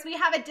 Of course, we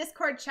have a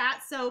Discord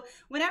chat, so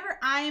whenever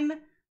I'm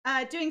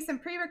doing some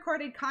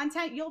pre-recorded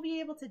content, you'll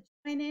be able to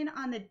join in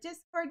on the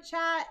Discord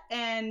chat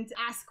and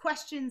ask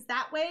questions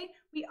that way.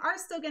 We are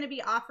still going to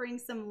be offering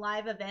some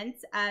live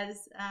events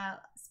as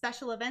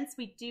special events.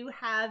 We do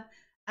have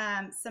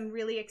some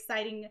really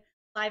exciting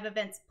live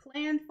events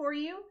planned for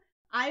you.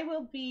 I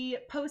will be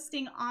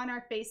posting on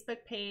our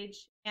Facebook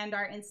page and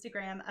our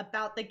Instagram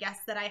about the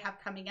guests that I have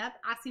coming up,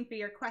 asking for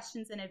your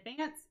questions in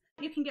advance.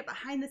 You can get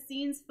behind the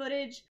scenes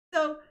footage.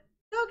 So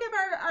go give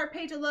our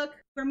page a look.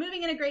 We're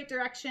moving in a great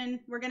direction.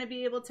 We're going to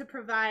be able to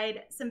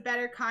provide some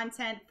better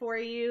content for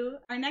you.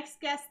 Our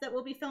next guest that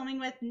we'll be filming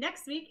with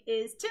next week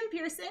is Tim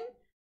Pearson,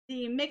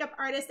 the makeup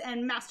artist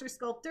and master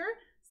sculptor.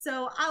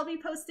 So I'll be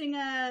posting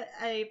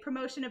a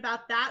promotion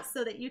about that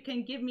so that you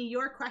can give me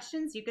your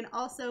questions. You can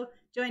also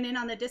join in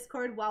on the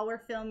Discord while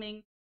we're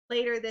filming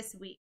later this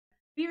week.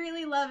 We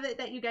really love it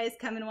that you guys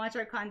come and watch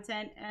our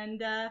content, and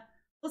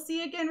we'll see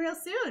you again real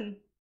soon.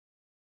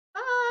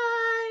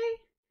 Bye!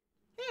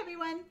 Hey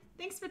everyone,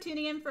 thanks for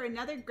tuning in for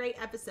another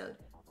great episode.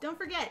 Don't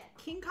forget,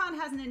 KingCon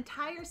has an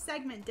entire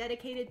segment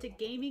dedicated to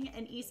gaming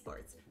and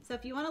esports. So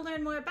if you want to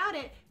learn more about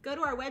it, go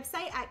to our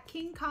website at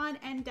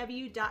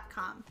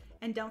kingconnw.com.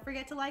 And don't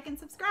forget to like and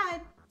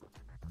subscribe.